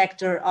have the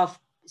sector of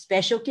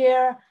special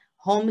care,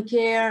 home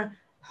care,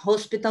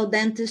 hospital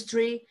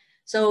dentistry.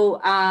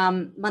 So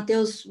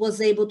Mateus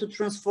was able to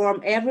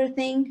transform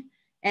everything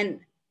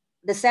and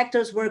the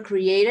sectors were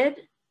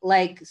created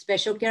like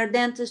special care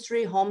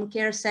dentistry, home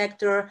care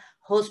sector,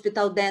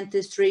 hospital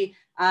dentistry,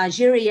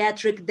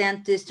 geriatric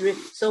dentistry.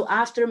 So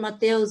after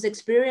Mateus'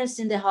 experience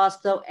in the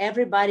hospital,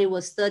 everybody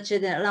was touched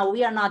and now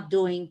we are not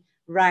doing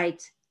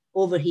right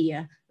over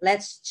here.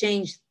 Let's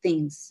change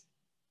things.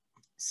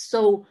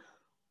 So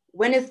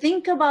when you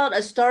think about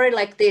a story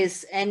like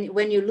this, and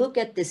when you look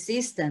at the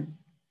system,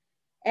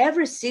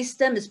 every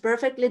system is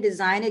perfectly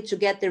designed to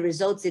get the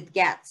results it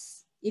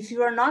gets. If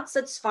you are not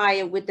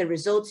satisfied with the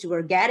results you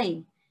are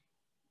getting,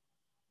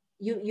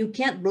 you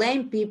can't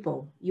blame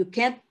people. You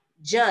can't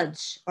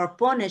judge or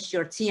punish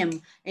your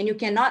team, and you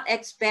cannot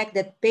expect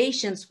that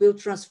patients will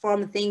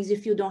transform things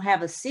if you don't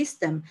have a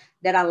system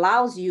that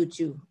allows you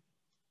to.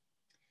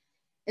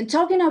 And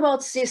talking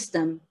about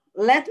system,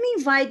 let me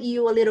invite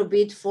you a little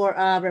bit for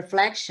a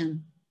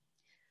reflection.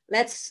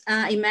 Let's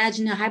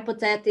imagine a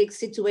hypothetical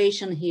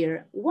situation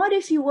here. What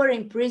if you were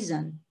in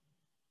prison?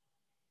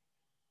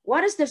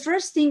 What is the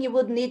first thing you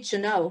would need to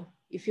know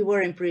if you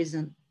were in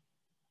prison?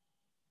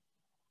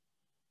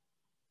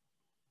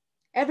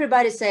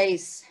 Everybody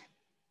says,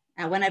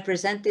 when I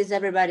present this,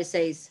 everybody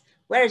says,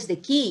 where is the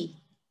key?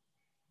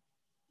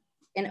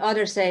 And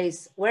others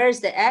says, where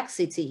is the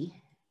exit?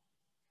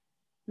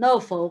 No,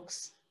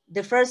 folks,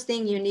 the first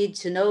thing you need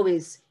to know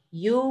is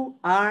you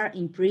are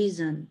in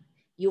prison.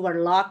 You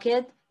are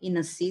locked in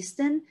a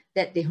system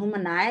that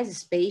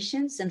dehumanizes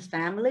patients and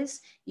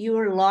families. You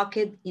are locked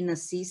in a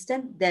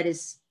system that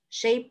is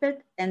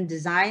shaped and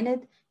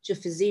designed to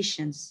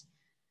physicians.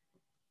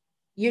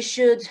 You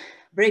should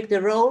break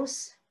the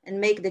rules and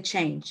make the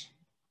change.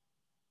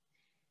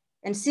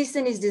 And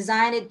system is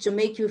designed to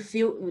make you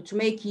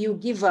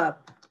give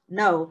up.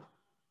 No,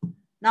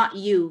 not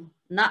you,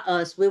 not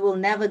us. We will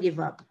never give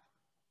up.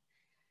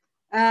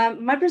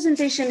 My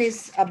presentation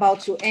is about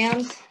to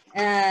end.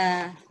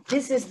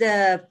 This is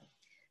the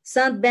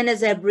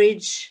Saint-Benazet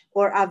Bridge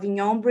or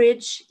Avignon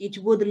Bridge. It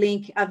would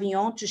link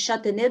Avignon to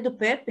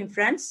Châtenay-du-Pape in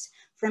France.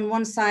 From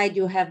one side,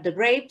 you have the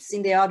grapes,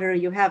 in the other,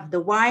 you have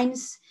the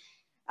wines.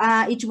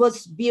 It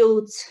was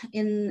built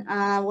in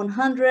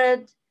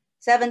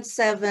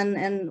 177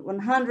 and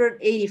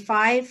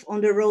 185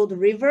 on the Rhode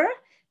River.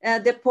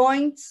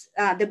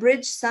 The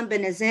bridge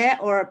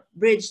Saint-Benazet or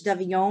Bridge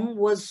d'Avignon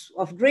was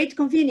of great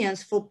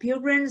convenience for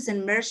pilgrims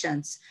and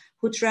merchants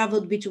who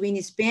traveled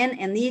between Spain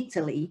and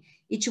Italy.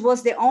 It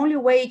was the only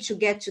way to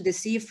get to the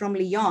sea from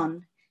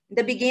Lyon. In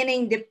the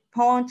beginning, the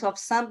pont of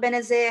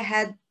Saint-Benazet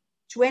had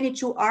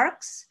 22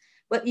 arcs,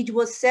 but it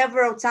was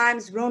several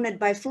times ruined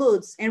by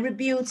floods and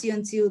rebuilt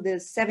until the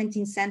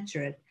 17th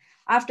century.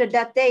 After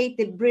that date,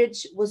 the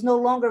bridge was no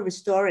longer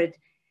restored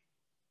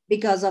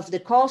because of the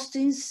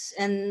costings,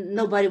 and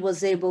nobody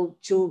was able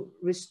to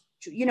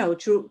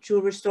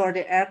restore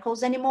the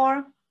arcos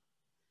anymore.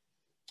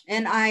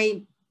 And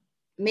I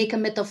make a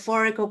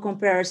metaphorical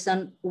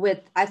comparison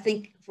with, I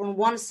think from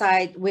one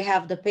side, we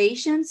have the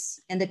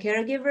patients and the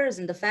caregivers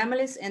and the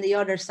families, and the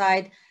other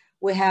side,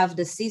 we have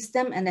the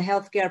system and the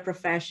healthcare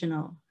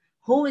professional.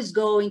 Who is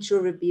going to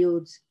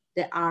rebuild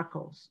the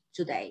arcos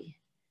today?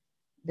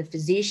 The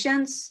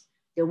physicians,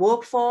 the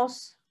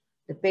workforce,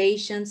 the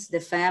patients, the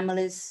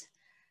families.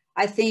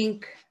 I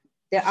think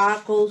the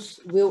arcos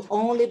will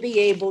only be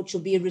able to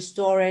be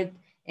restored,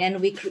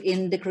 and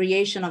in the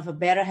creation of a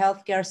better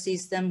healthcare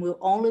system will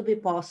only be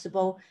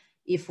possible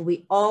if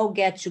we all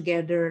get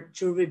together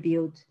to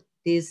rebuild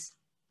these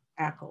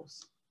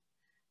arcos.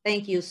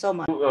 Thank you so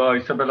much.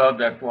 Isabela,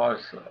 that was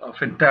a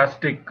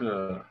fantastic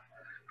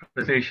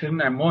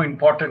presentation, and more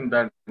important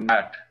than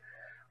that,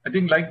 I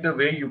think like the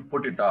way you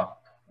put it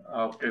up,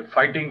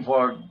 fighting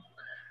for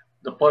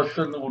the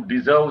person who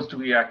deserves to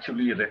be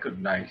actually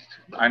recognized.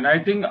 And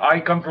I think I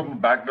come from a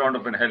background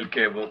of a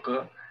healthcare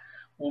worker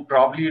who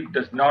probably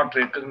does not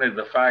recognize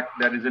the fact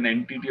there is an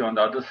entity on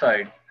the other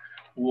side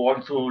who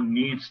also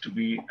needs to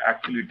be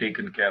actually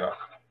taken care of.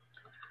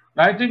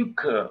 And I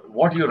think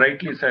what you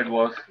rightly said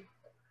was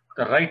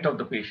the right of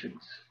the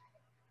patients.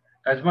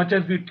 As much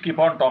as we keep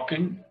on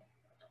talking,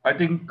 I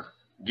think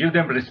give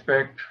them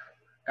respect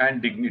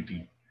and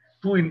dignity.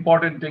 Two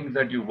important things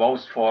that you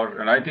vouched for,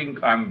 and I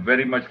think I'm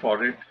very much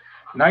for it.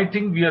 And I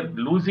think we are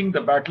losing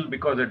the battle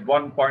because at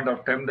one point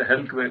of time, the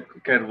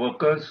healthcare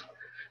workers,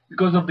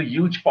 because of the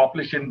huge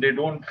population, they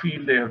don't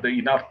feel they have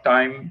enough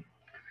time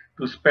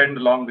to spend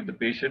along with the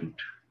patient.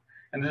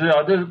 And there's the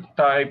other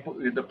type,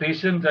 the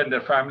patients and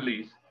their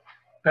families.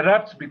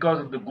 Perhaps because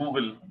of the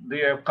Google, they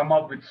have come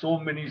up with so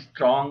many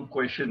strong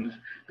questions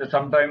that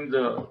sometimes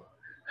the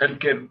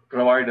healthcare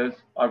providers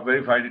are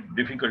very find it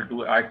difficult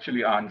to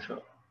actually answer.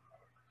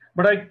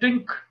 But I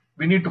think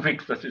we need to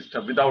fix the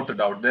system without a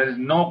doubt. There is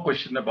no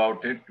question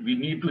about it. We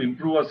need to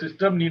improve our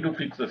system, need to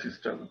fix the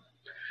system.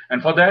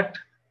 And for that,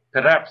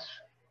 perhaps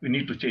we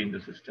need to change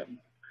the system.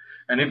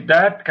 And if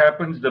that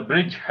happens, the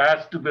bridge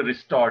has to be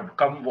restored,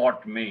 come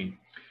what may.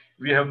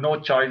 We have no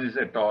choices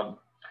at all.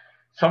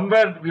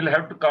 Somewhere we'll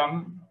have to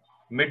come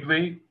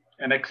midway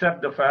and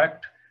accept the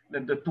fact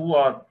that the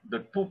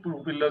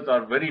two pillars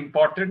are very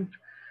important,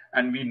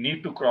 and we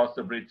need to cross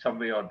the bridge some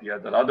way or the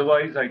other.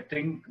 Otherwise, I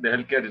think the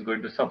healthcare is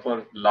going to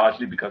suffer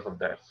largely because of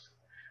that.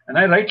 And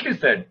I rightly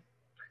said,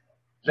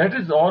 that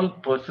is all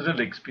personal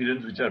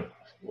experience, which are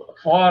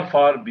far,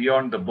 far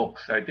beyond the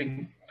books. I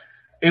think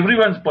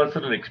everyone's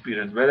personal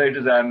experience, whether it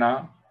is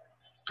Anna,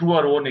 through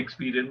her own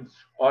experience,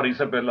 or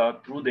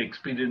Isabela, through the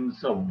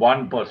experience of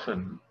one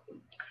person,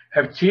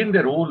 have changed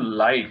their whole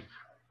life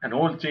and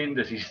whole changed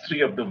the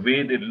history of the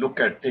way they look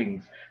at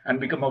things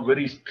and become a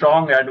very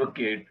strong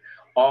advocate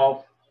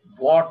of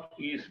what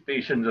is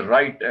patient's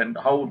right and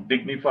how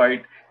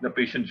dignified the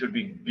patient should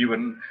be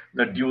given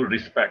the due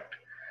respect.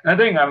 I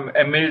think I'm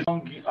amazed.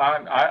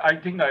 I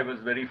think I was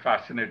very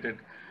fascinated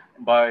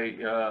by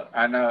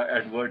Anna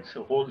Edwards'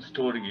 whole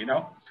story,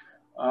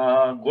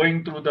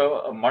 going through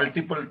the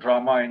multiple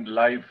trauma in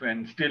life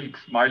and still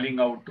smiling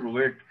out through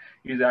it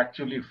is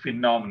actually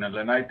phenomenal.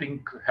 And I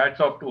think hats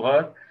off to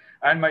her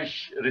and my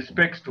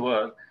respects to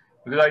her,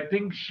 because I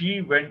think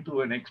she went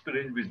through an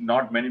experience which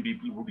not many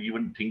people would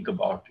even think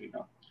about,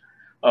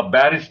 A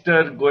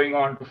barrister going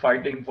on to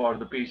fighting for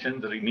the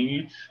patient's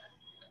needs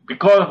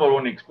because of her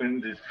own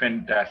experience is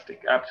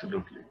fantastic,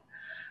 absolutely.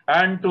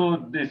 And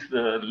to this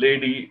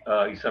lady,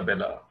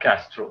 Isabela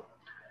Castro,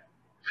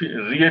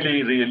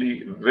 really,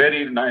 really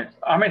very nice.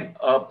 I mean,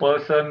 a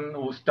person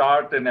who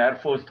starts in Air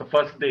Force the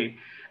first day,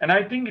 and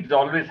I think it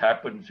always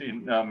happens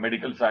in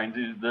medical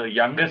sciences, the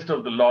youngest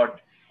of the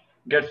lot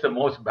gets the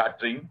most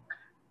battering.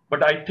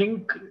 But I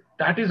think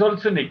that is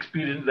also an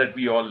experience that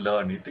we all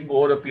learn. I think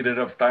over a period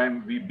of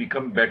time, we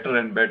become better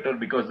and better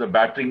because the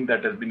battering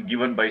that has been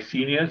given by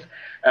seniors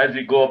as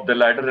we go up the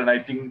ladder. And I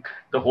think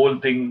the whole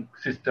thing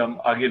system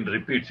again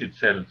repeats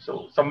itself.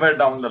 So somewhere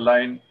down the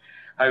line,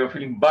 I have a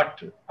feeling,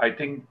 but I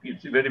think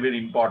it's very, very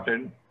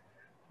important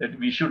that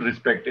we should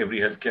respect every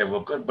healthcare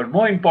worker. But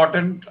more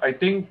important, I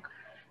think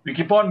we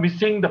keep on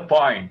missing the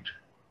point,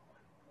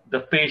 the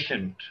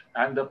patient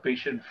and the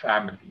patient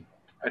family.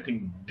 I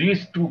think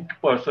these two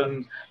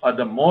persons are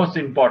the most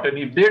important.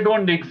 If they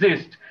don't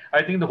exist,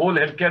 I think the whole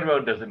healthcare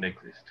world doesn't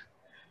exist.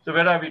 So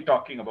where are we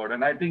talking about?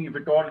 And I think if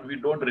at all we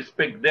don't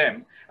respect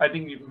them, I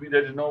think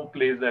there is no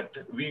place that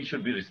we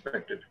should be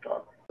respected at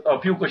all.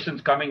 A few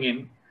questions coming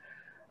in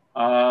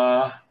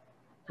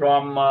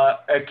from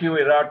ISQua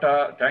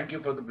Errata. Thank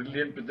you for the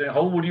brilliant presentation.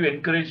 How would you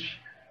encourage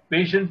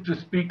patients to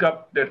speak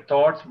up their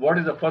thoughts? What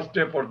is the first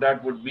step for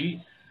that would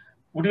be?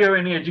 Would you have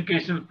any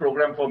educational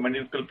program for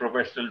medical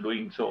professionals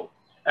doing so?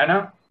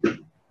 Anna?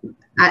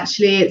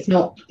 Actually, it's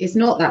not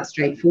that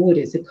straightforward.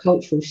 It's a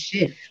cultural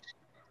shift.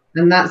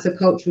 And that's a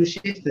cultural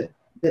shift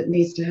that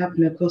needs to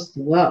happen across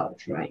the world,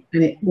 right?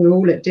 And we're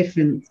all at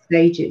different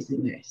stages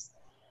in this.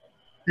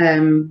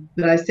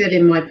 But I said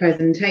in my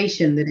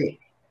presentation that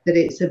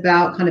it's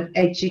about kind of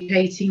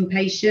educating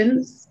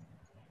patients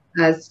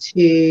as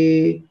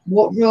to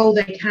what role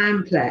they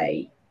can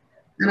play.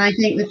 And I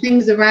think the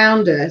things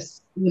around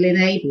us will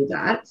enable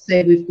that.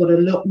 So we've got a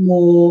lot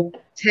more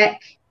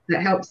tech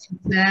that helps us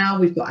now.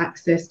 We've got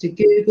access to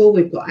Google,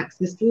 we've got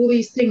access to all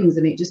these things,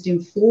 and it just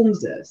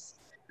informs us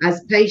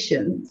as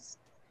patients,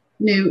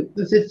 of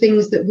the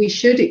things that we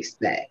should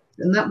expect,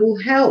 and that will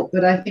help.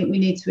 But I think we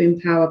need to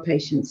empower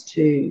patients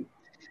too.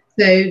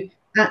 So,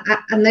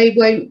 and they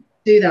won't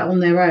do that on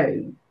their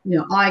own.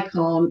 I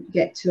can't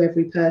get to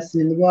every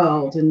person in the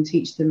world and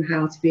teach them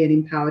how to be an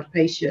empowered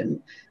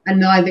patient, and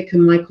neither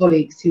can my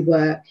colleagues who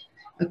work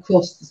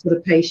across the sort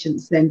of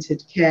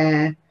patient-centered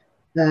care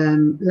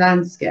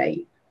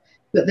landscape.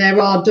 But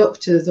there are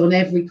doctors on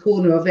every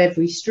corner of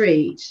every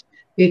street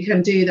who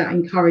can do that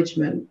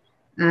encouragement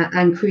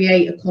and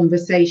create a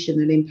conversation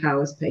that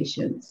empowers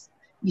patients.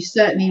 You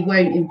certainly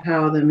won't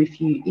empower them if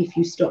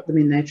you stop them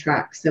in their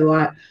tracks. So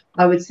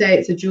I would say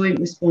it's a joint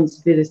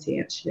responsibility,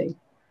 actually.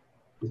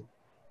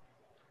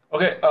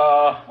 Okay,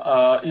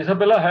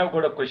 Isabela, I have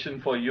got a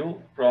question for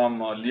you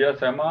from Leah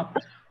Sama.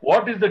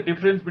 What is the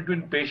difference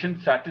between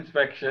patient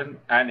satisfaction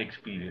and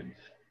experience?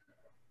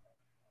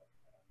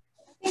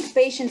 I think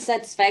patient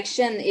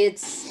satisfaction,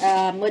 it's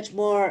much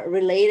more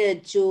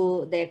related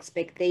to the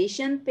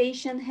expectation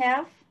patient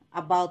have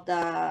about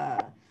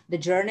the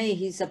journey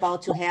he's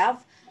about to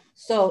have.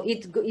 So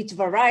it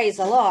varies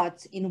a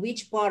lot in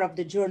which part of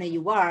the journey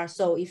you are.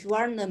 So if you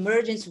are in the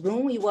emergency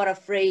room, you are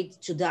afraid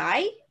to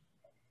die,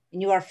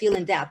 and you are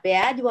feeling that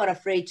bad, you are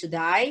afraid to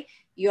die,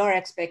 your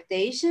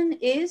expectation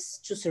is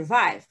to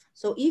survive.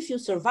 So if you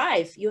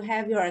survive, you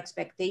have your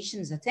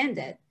expectations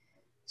attended.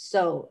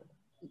 So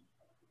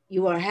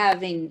you are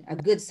having a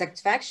good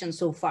satisfaction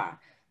so far.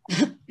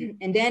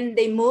 And then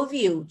they move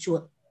you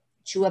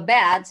to a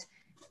bed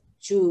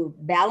to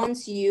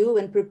balance you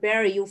and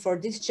prepare you for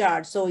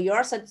discharge. So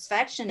your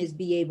satisfaction is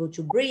be able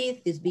to breathe,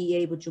 is be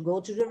able to go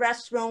to the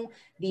restroom,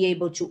 be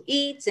able to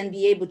eat, and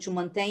be able to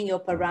maintain your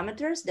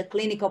parameters, the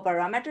clinical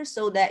parameters,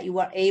 so that you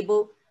are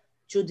able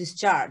to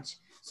discharge.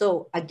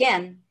 So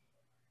again,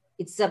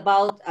 it's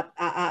about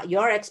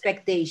your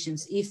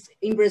expectations. If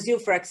in Brazil,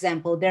 for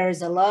example, there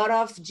is a lot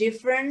of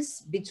difference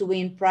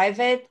between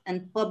private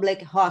and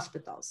public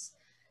hospitals.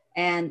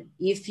 And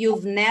if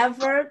you've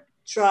never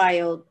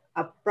tried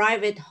a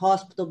private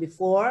hospital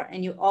before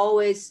and you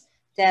always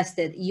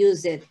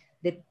used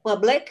the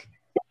public,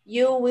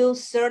 you will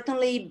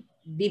certainly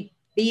be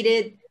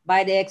beaten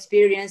by the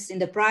experience in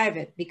the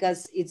private,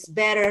 because it's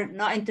better,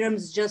 not in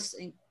terms just,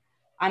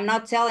 I'm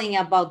not telling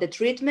about the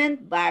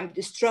treatment, but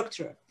the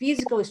structure,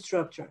 physical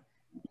structure.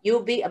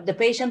 The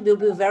patient will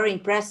be very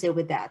impressive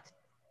with that.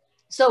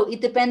 So it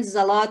depends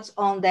a lot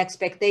on the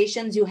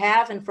expectations you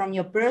have and from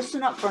your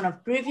personal, from a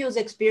previous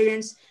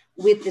experience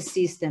with the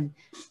system.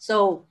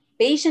 So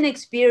patient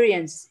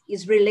experience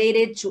is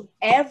related to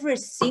every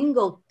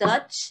single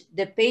touch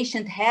the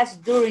patient has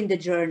during the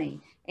journey.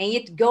 And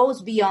it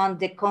goes beyond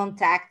the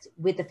contact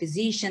with the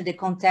physician, the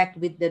contact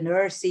with the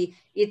nurse.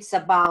 It's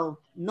about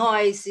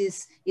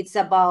noises. It's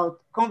about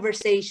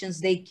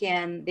conversations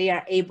they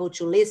are able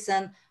to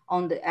listen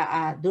on the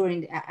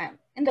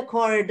in the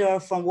corridor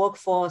from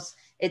workforce,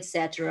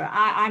 etc.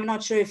 I'm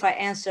not sure if I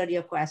answered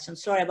your question.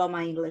 Sorry about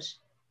my English.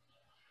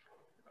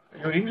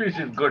 Your English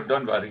is good,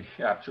 don't worry,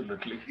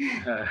 absolutely.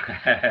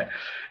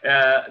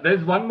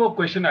 There's one more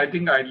question. I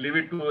think I'll leave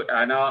it to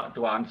Anna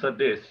to answer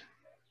this.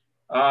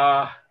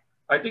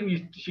 I think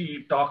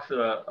she talks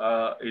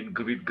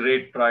with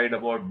great pride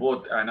about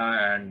both Anna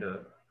and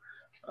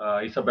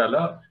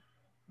Isabela.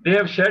 They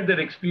have shared their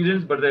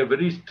experience, but they're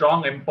very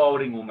strong,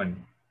 empowering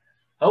women.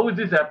 How is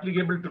this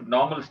applicable to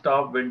normal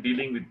staff when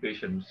dealing with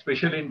patients,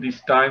 especially in this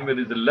time where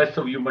there's less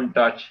of human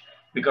touch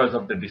because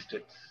of the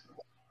distance?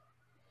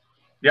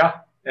 Yeah,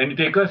 any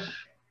takers?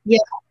 Yeah.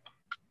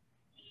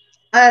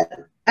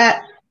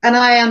 And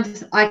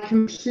I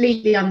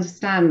completely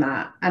understand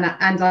that.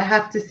 And I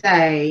have to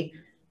say,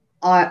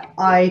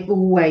 I've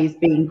always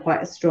been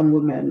quite a strong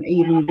woman,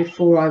 even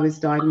before I was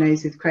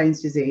diagnosed with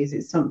Crohn's disease.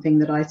 It's something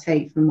that I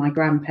take from my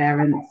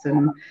grandparents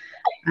and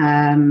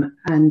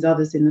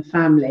others in the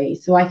family.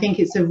 So I think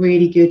it's a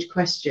really good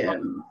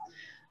question.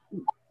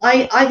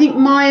 I think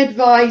my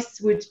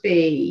advice would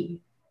be,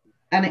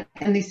 and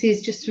this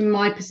is just from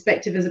my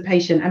perspective as a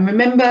patient, and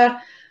remember,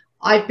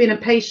 I've been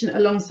a patient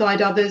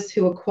alongside others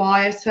who are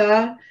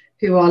quieter,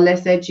 who are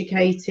less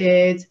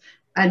educated,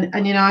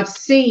 and you know, I've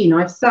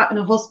sat in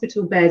a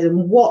hospital bed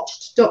and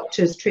watched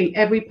doctors treat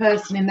every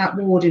person in that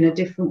ward in a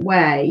different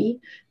way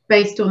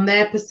based on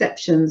their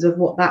perceptions of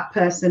what that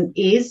person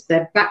is,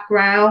 their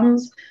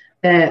backgrounds,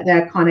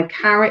 their kind of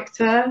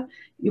character.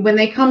 When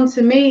they come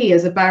to me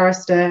as a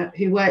barrister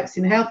who works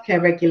in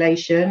healthcare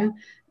regulation,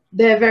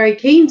 they're very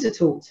keen to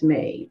talk to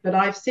me, but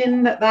I've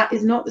seen that that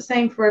is not the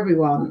same for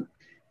everyone.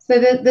 So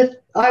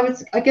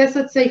I guess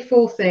I'd say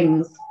 4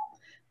 things.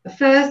 The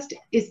first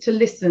is to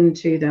listen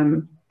to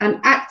them, and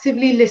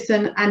actively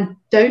listen, and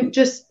don't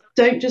just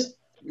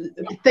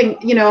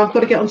think, you know, I've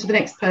got to get on to the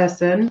next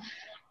person.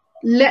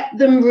 Let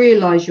them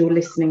realize you're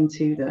listening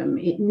to them.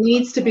 It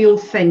needs to be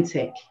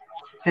authentic.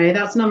 Okay,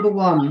 that's number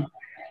 1.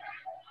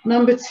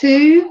 Number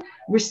 2,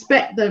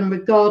 respect them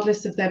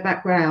regardless of their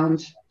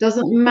background.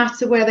 Doesn't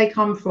matter where they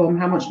come from,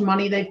 how much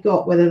money they've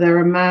got, whether they're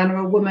a man or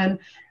a woman,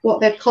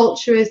 what their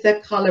culture is, their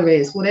color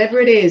is, whatever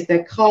it is,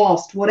 their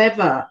caste,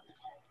 whatever.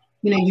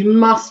 You know, you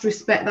must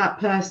respect that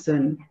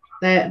person.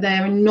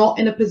 They're not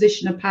in a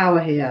position of power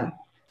here.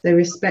 They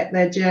respect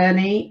their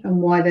journey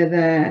and why they're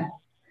there.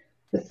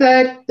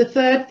 The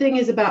third thing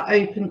is about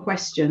open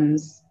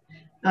questions.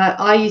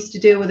 I used to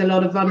deal with a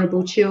lot of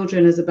vulnerable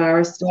children as a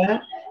barrister,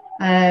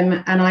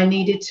 and I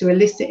needed to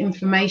elicit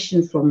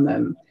information from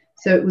them.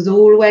 So it was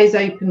always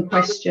open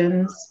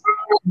questions,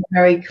 in a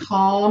very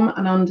calm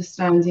and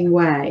understanding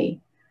way.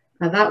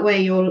 Now that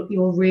way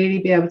you'll really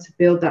be able to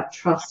build that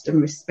trust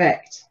and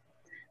respect.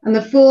 And the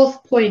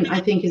 4th point, I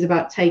think, is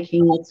about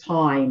taking your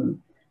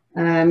time.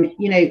 You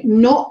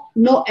know,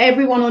 not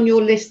everyone on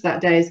your list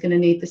that day is going to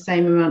need the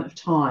same amount of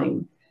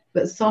time,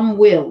 but some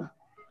will.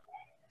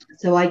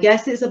 So I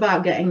guess it's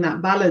about getting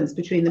that balance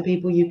between the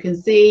people you can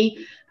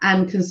see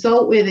and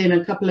consult with in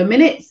a couple of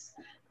minutes,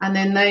 and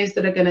then those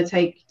that are going to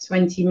take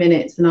 20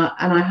 minutes. And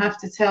I have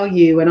to tell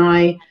you, when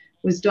I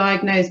was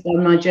diagnosed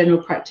by my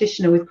general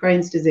practitioner with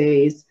Crohn's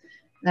disease,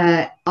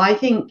 I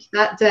think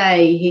that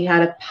day he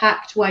had a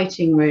packed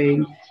waiting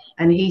room,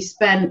 and he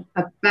spent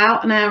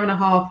about an hour and a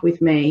half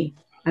with me,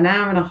 an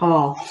hour and a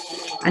half.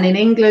 And in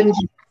England,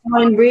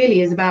 time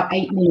really is about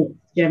 8 minutes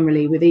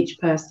generally with each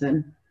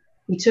person.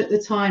 He took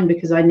the time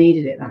because I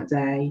needed it that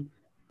day,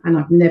 and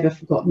I've never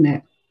forgotten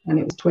it. And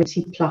it was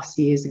 20+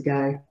 years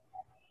ago.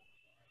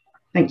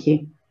 Thank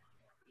you.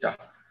 Yeah,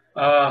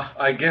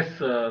 I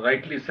guess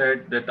rightly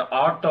said that the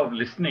art of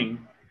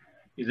listening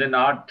is an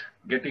art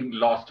getting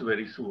lost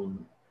very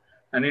soon.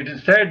 And it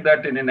is said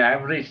that in an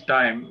average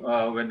time,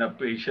 when a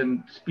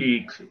patient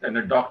speaks and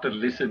a doctor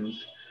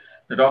listens,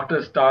 the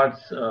doctor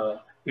starts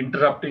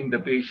interrupting the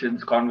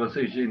patient's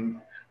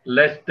conversation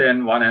less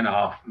than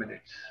 1.5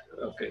 minutes.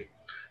 Okay,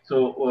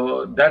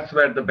 so that's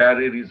where the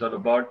barrier is all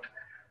about.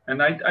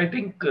 And I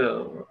think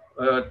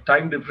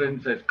time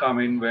difference has come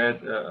in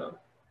where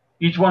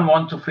each one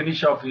wants to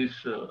finish off his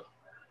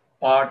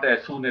part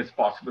as soon as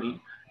possible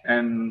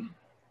and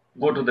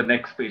go to the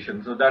next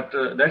patient. So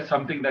that's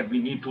something that we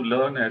need to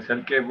learn as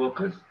healthcare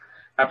workers.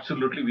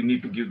 Absolutely, we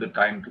need to give the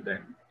time to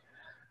them.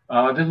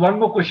 There's one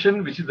more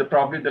question, which is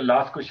probably the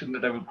last question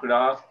that I could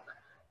ask.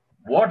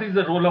 What is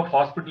the role of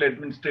hospital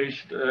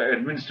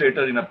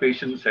administrator in a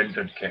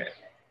patient-centered care?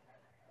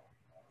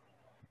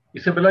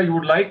 Isabela, you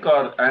would like,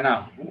 or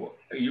Anna,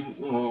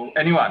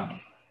 anyone?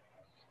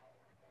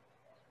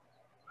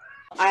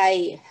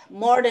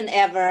 More than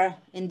ever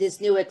in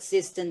these new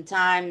existing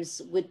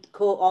times with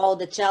all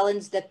the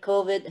challenge that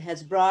COVID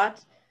has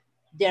brought,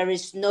 there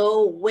is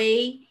no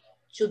way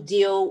to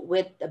deal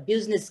with a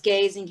business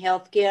case in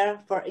healthcare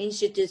for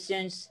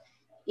institutions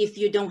if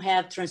you don't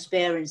have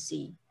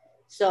transparency.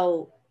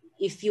 So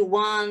if you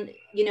want,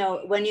 you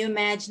know, when you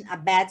imagine a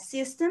bad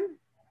system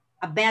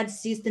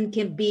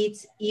can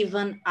beat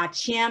even a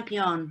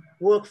champion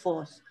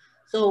workforce.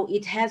 So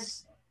it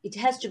has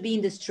to be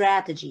in the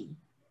strategy.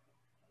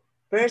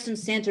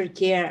 Person-centered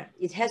care,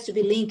 it has to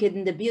be linked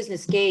in the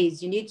business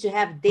case. You need to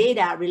have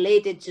data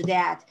related to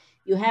that.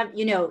 You have,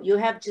 you know, you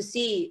have to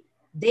see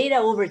data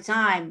over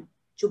time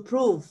to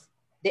prove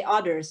the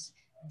others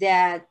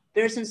that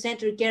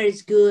person-centered care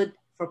is good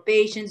for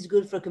patients,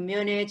 good for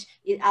community.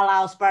 It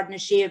allows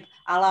partnership,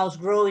 allows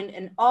growing,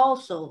 and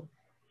also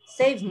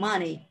save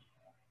money.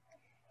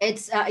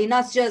 It's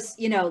not just,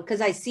 you know, because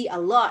I see a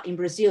lot in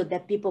Brazil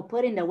that people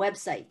put in the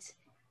website,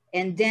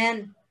 and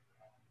then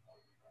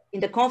in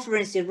the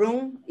conference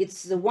room,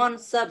 it's the one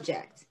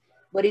subject.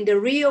 But in the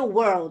real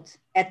world,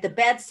 at the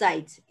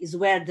bedside is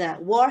where the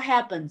war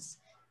happens.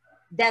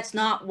 That's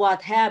not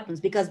what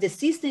happens, because the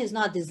system is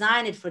not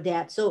designed for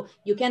that. So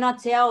you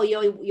cannot tell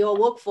your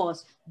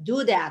workforce,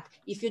 do that,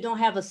 if you don't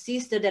have a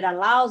system that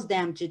allows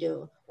them to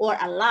do, or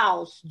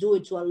allows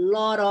due to a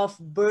lot of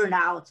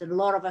burnout and a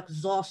lot of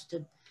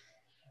exhausted.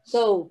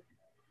 So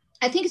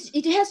I think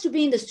it has to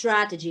be in the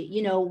strategy.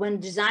 You know, when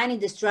designing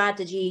the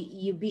strategy,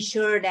 you be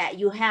sure that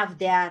you have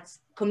that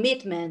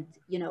commitment,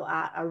 you know,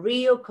 a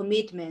real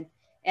commitment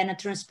and a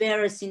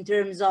transparency in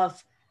terms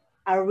of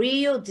a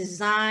real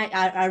design,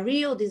 a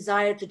real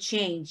desire to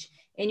change.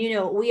 And, you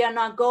know, we are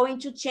not going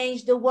to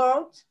change the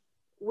world,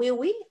 will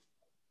we?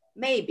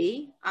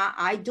 Maybe,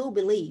 I do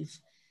believe.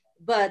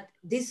 But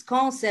this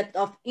concept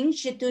of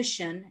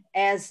institution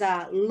as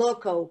a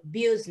local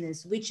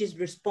business, which is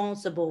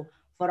responsible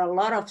for a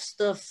lot of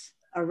stuff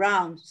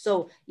around.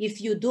 So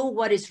if you do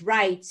what is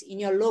right in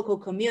your local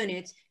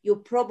community, you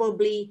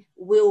probably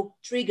will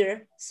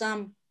trigger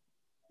some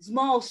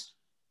small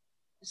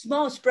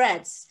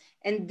spreads,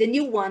 and the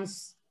new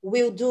ones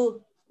will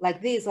do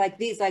like this, like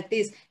this, like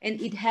this, and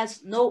it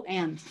has no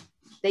end,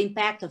 the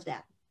impact of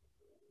that.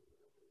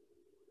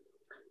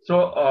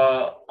 So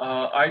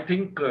I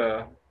think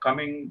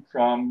coming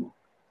from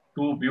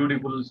two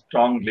beautiful,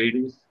 strong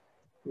ladies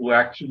who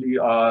actually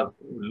are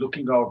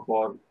looking out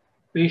for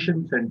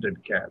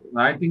patient-centered care. And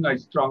I think I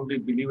strongly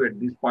believe at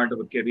this point of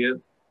a career,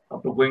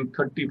 after going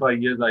 35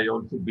 years, I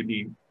also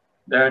believe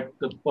that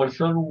the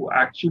person who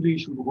actually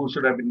should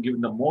have been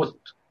given the most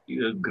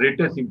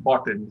greatest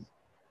importance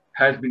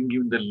has been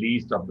given the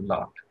least of the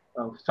lot.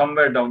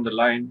 Somewhere down the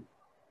line,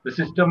 the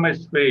system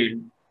has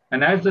failed.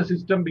 And as the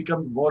system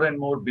becomes more and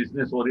more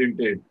business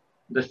oriented,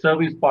 the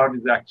service part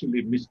is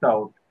actually missed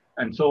out.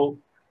 And so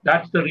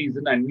that's the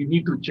reason, and we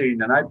need to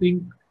change. And I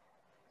think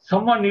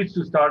someone needs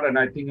to start, and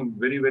I think I'm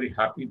very, very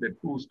happy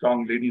that two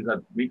strong ladies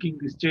are making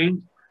this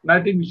change. And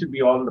I think we should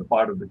be all a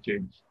part of the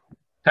change.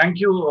 Thank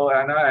you,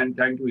 Anna, and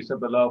thank you,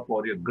 Isabela,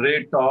 for your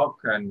great talk,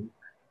 and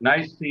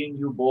nice seeing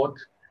you both.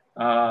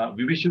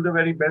 We wish you the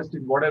very best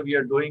in whatever you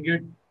are doing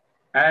it.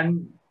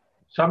 And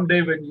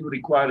someday when you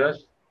require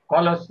us,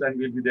 call us and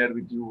we'll be there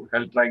with you,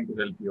 trying to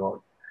help you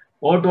out.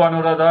 Over to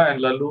Anuradha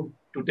and Lalu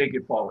to take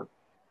it forward.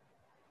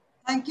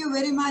 Thank you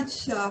very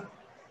much,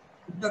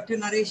 Dr.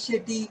 Naresh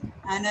Shetty,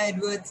 Anna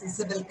Edwards,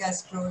 Isabel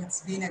Castro.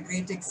 It's been a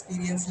great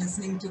experience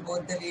listening to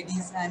both the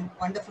ladies, and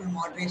wonderful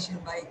moderation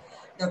by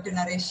Dr.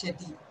 Naresh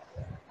Shetty.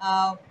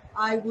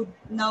 I would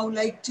now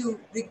like to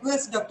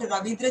request Dr.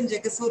 Ravindran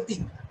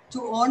Jagasoti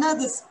to honor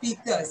the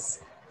speakers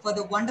for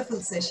the wonderful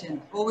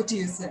session. Over to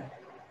you, sir.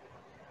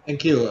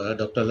 Thank you,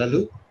 Dr.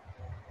 Lalu.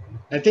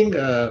 I think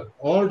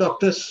all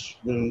doctors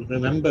will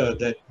remember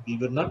that we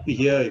would not be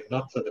here if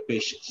not for the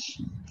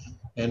patients.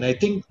 And I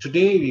think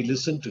today we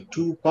listened to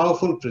two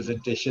powerful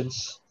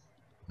presentations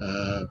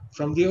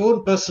from their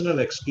own personal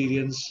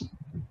experience,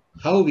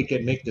 how we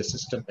can make the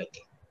system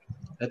better.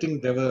 I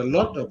think there were a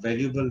lot of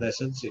valuable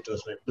lessons. It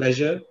was my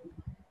pleasure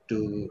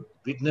to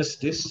witness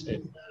this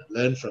and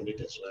learn from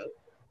it as well.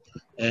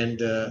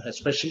 And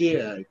especially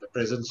the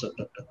presence of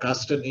Dr.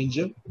 Carsten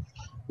Angel,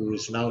 who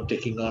is now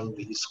taking on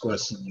the ISQua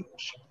CEO.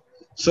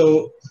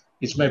 So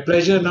it's my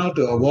pleasure now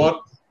to award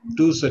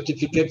two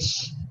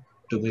certificates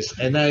to Ms.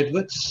 Anna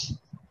Edwards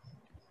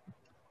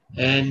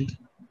and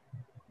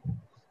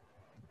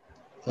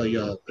for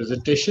your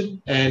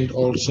presentation, and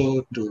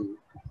also to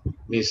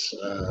Ms.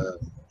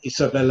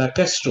 Isabela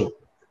Castro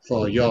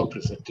for your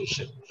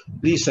presentation.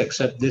 Please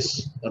accept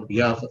this on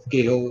behalf of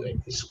CAHO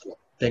and ISQua.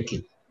 Thank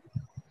you.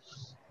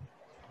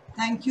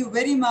 Thank you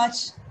very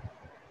much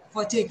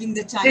for taking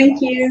the time.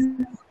 Thank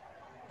you.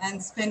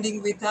 And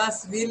spending with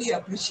us. Really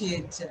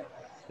appreciate it.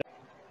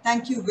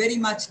 Thank you very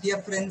much, dear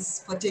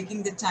friends, for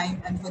taking the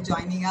time and for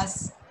joining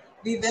us.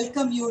 We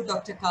welcome you,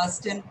 Dr.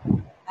 Carsten,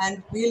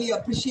 and really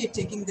appreciate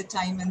taking the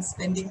time and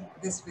spending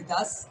this with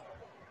us.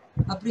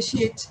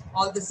 Appreciate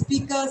all the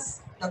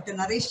speakers, Dr.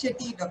 Naresh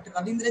Shetty, Dr.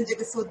 Ravindran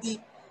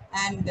Jagasoti,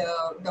 and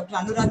Dr.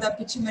 Anuradha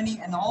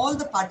Pichimani, and all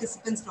the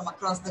participants from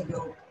across the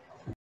globe.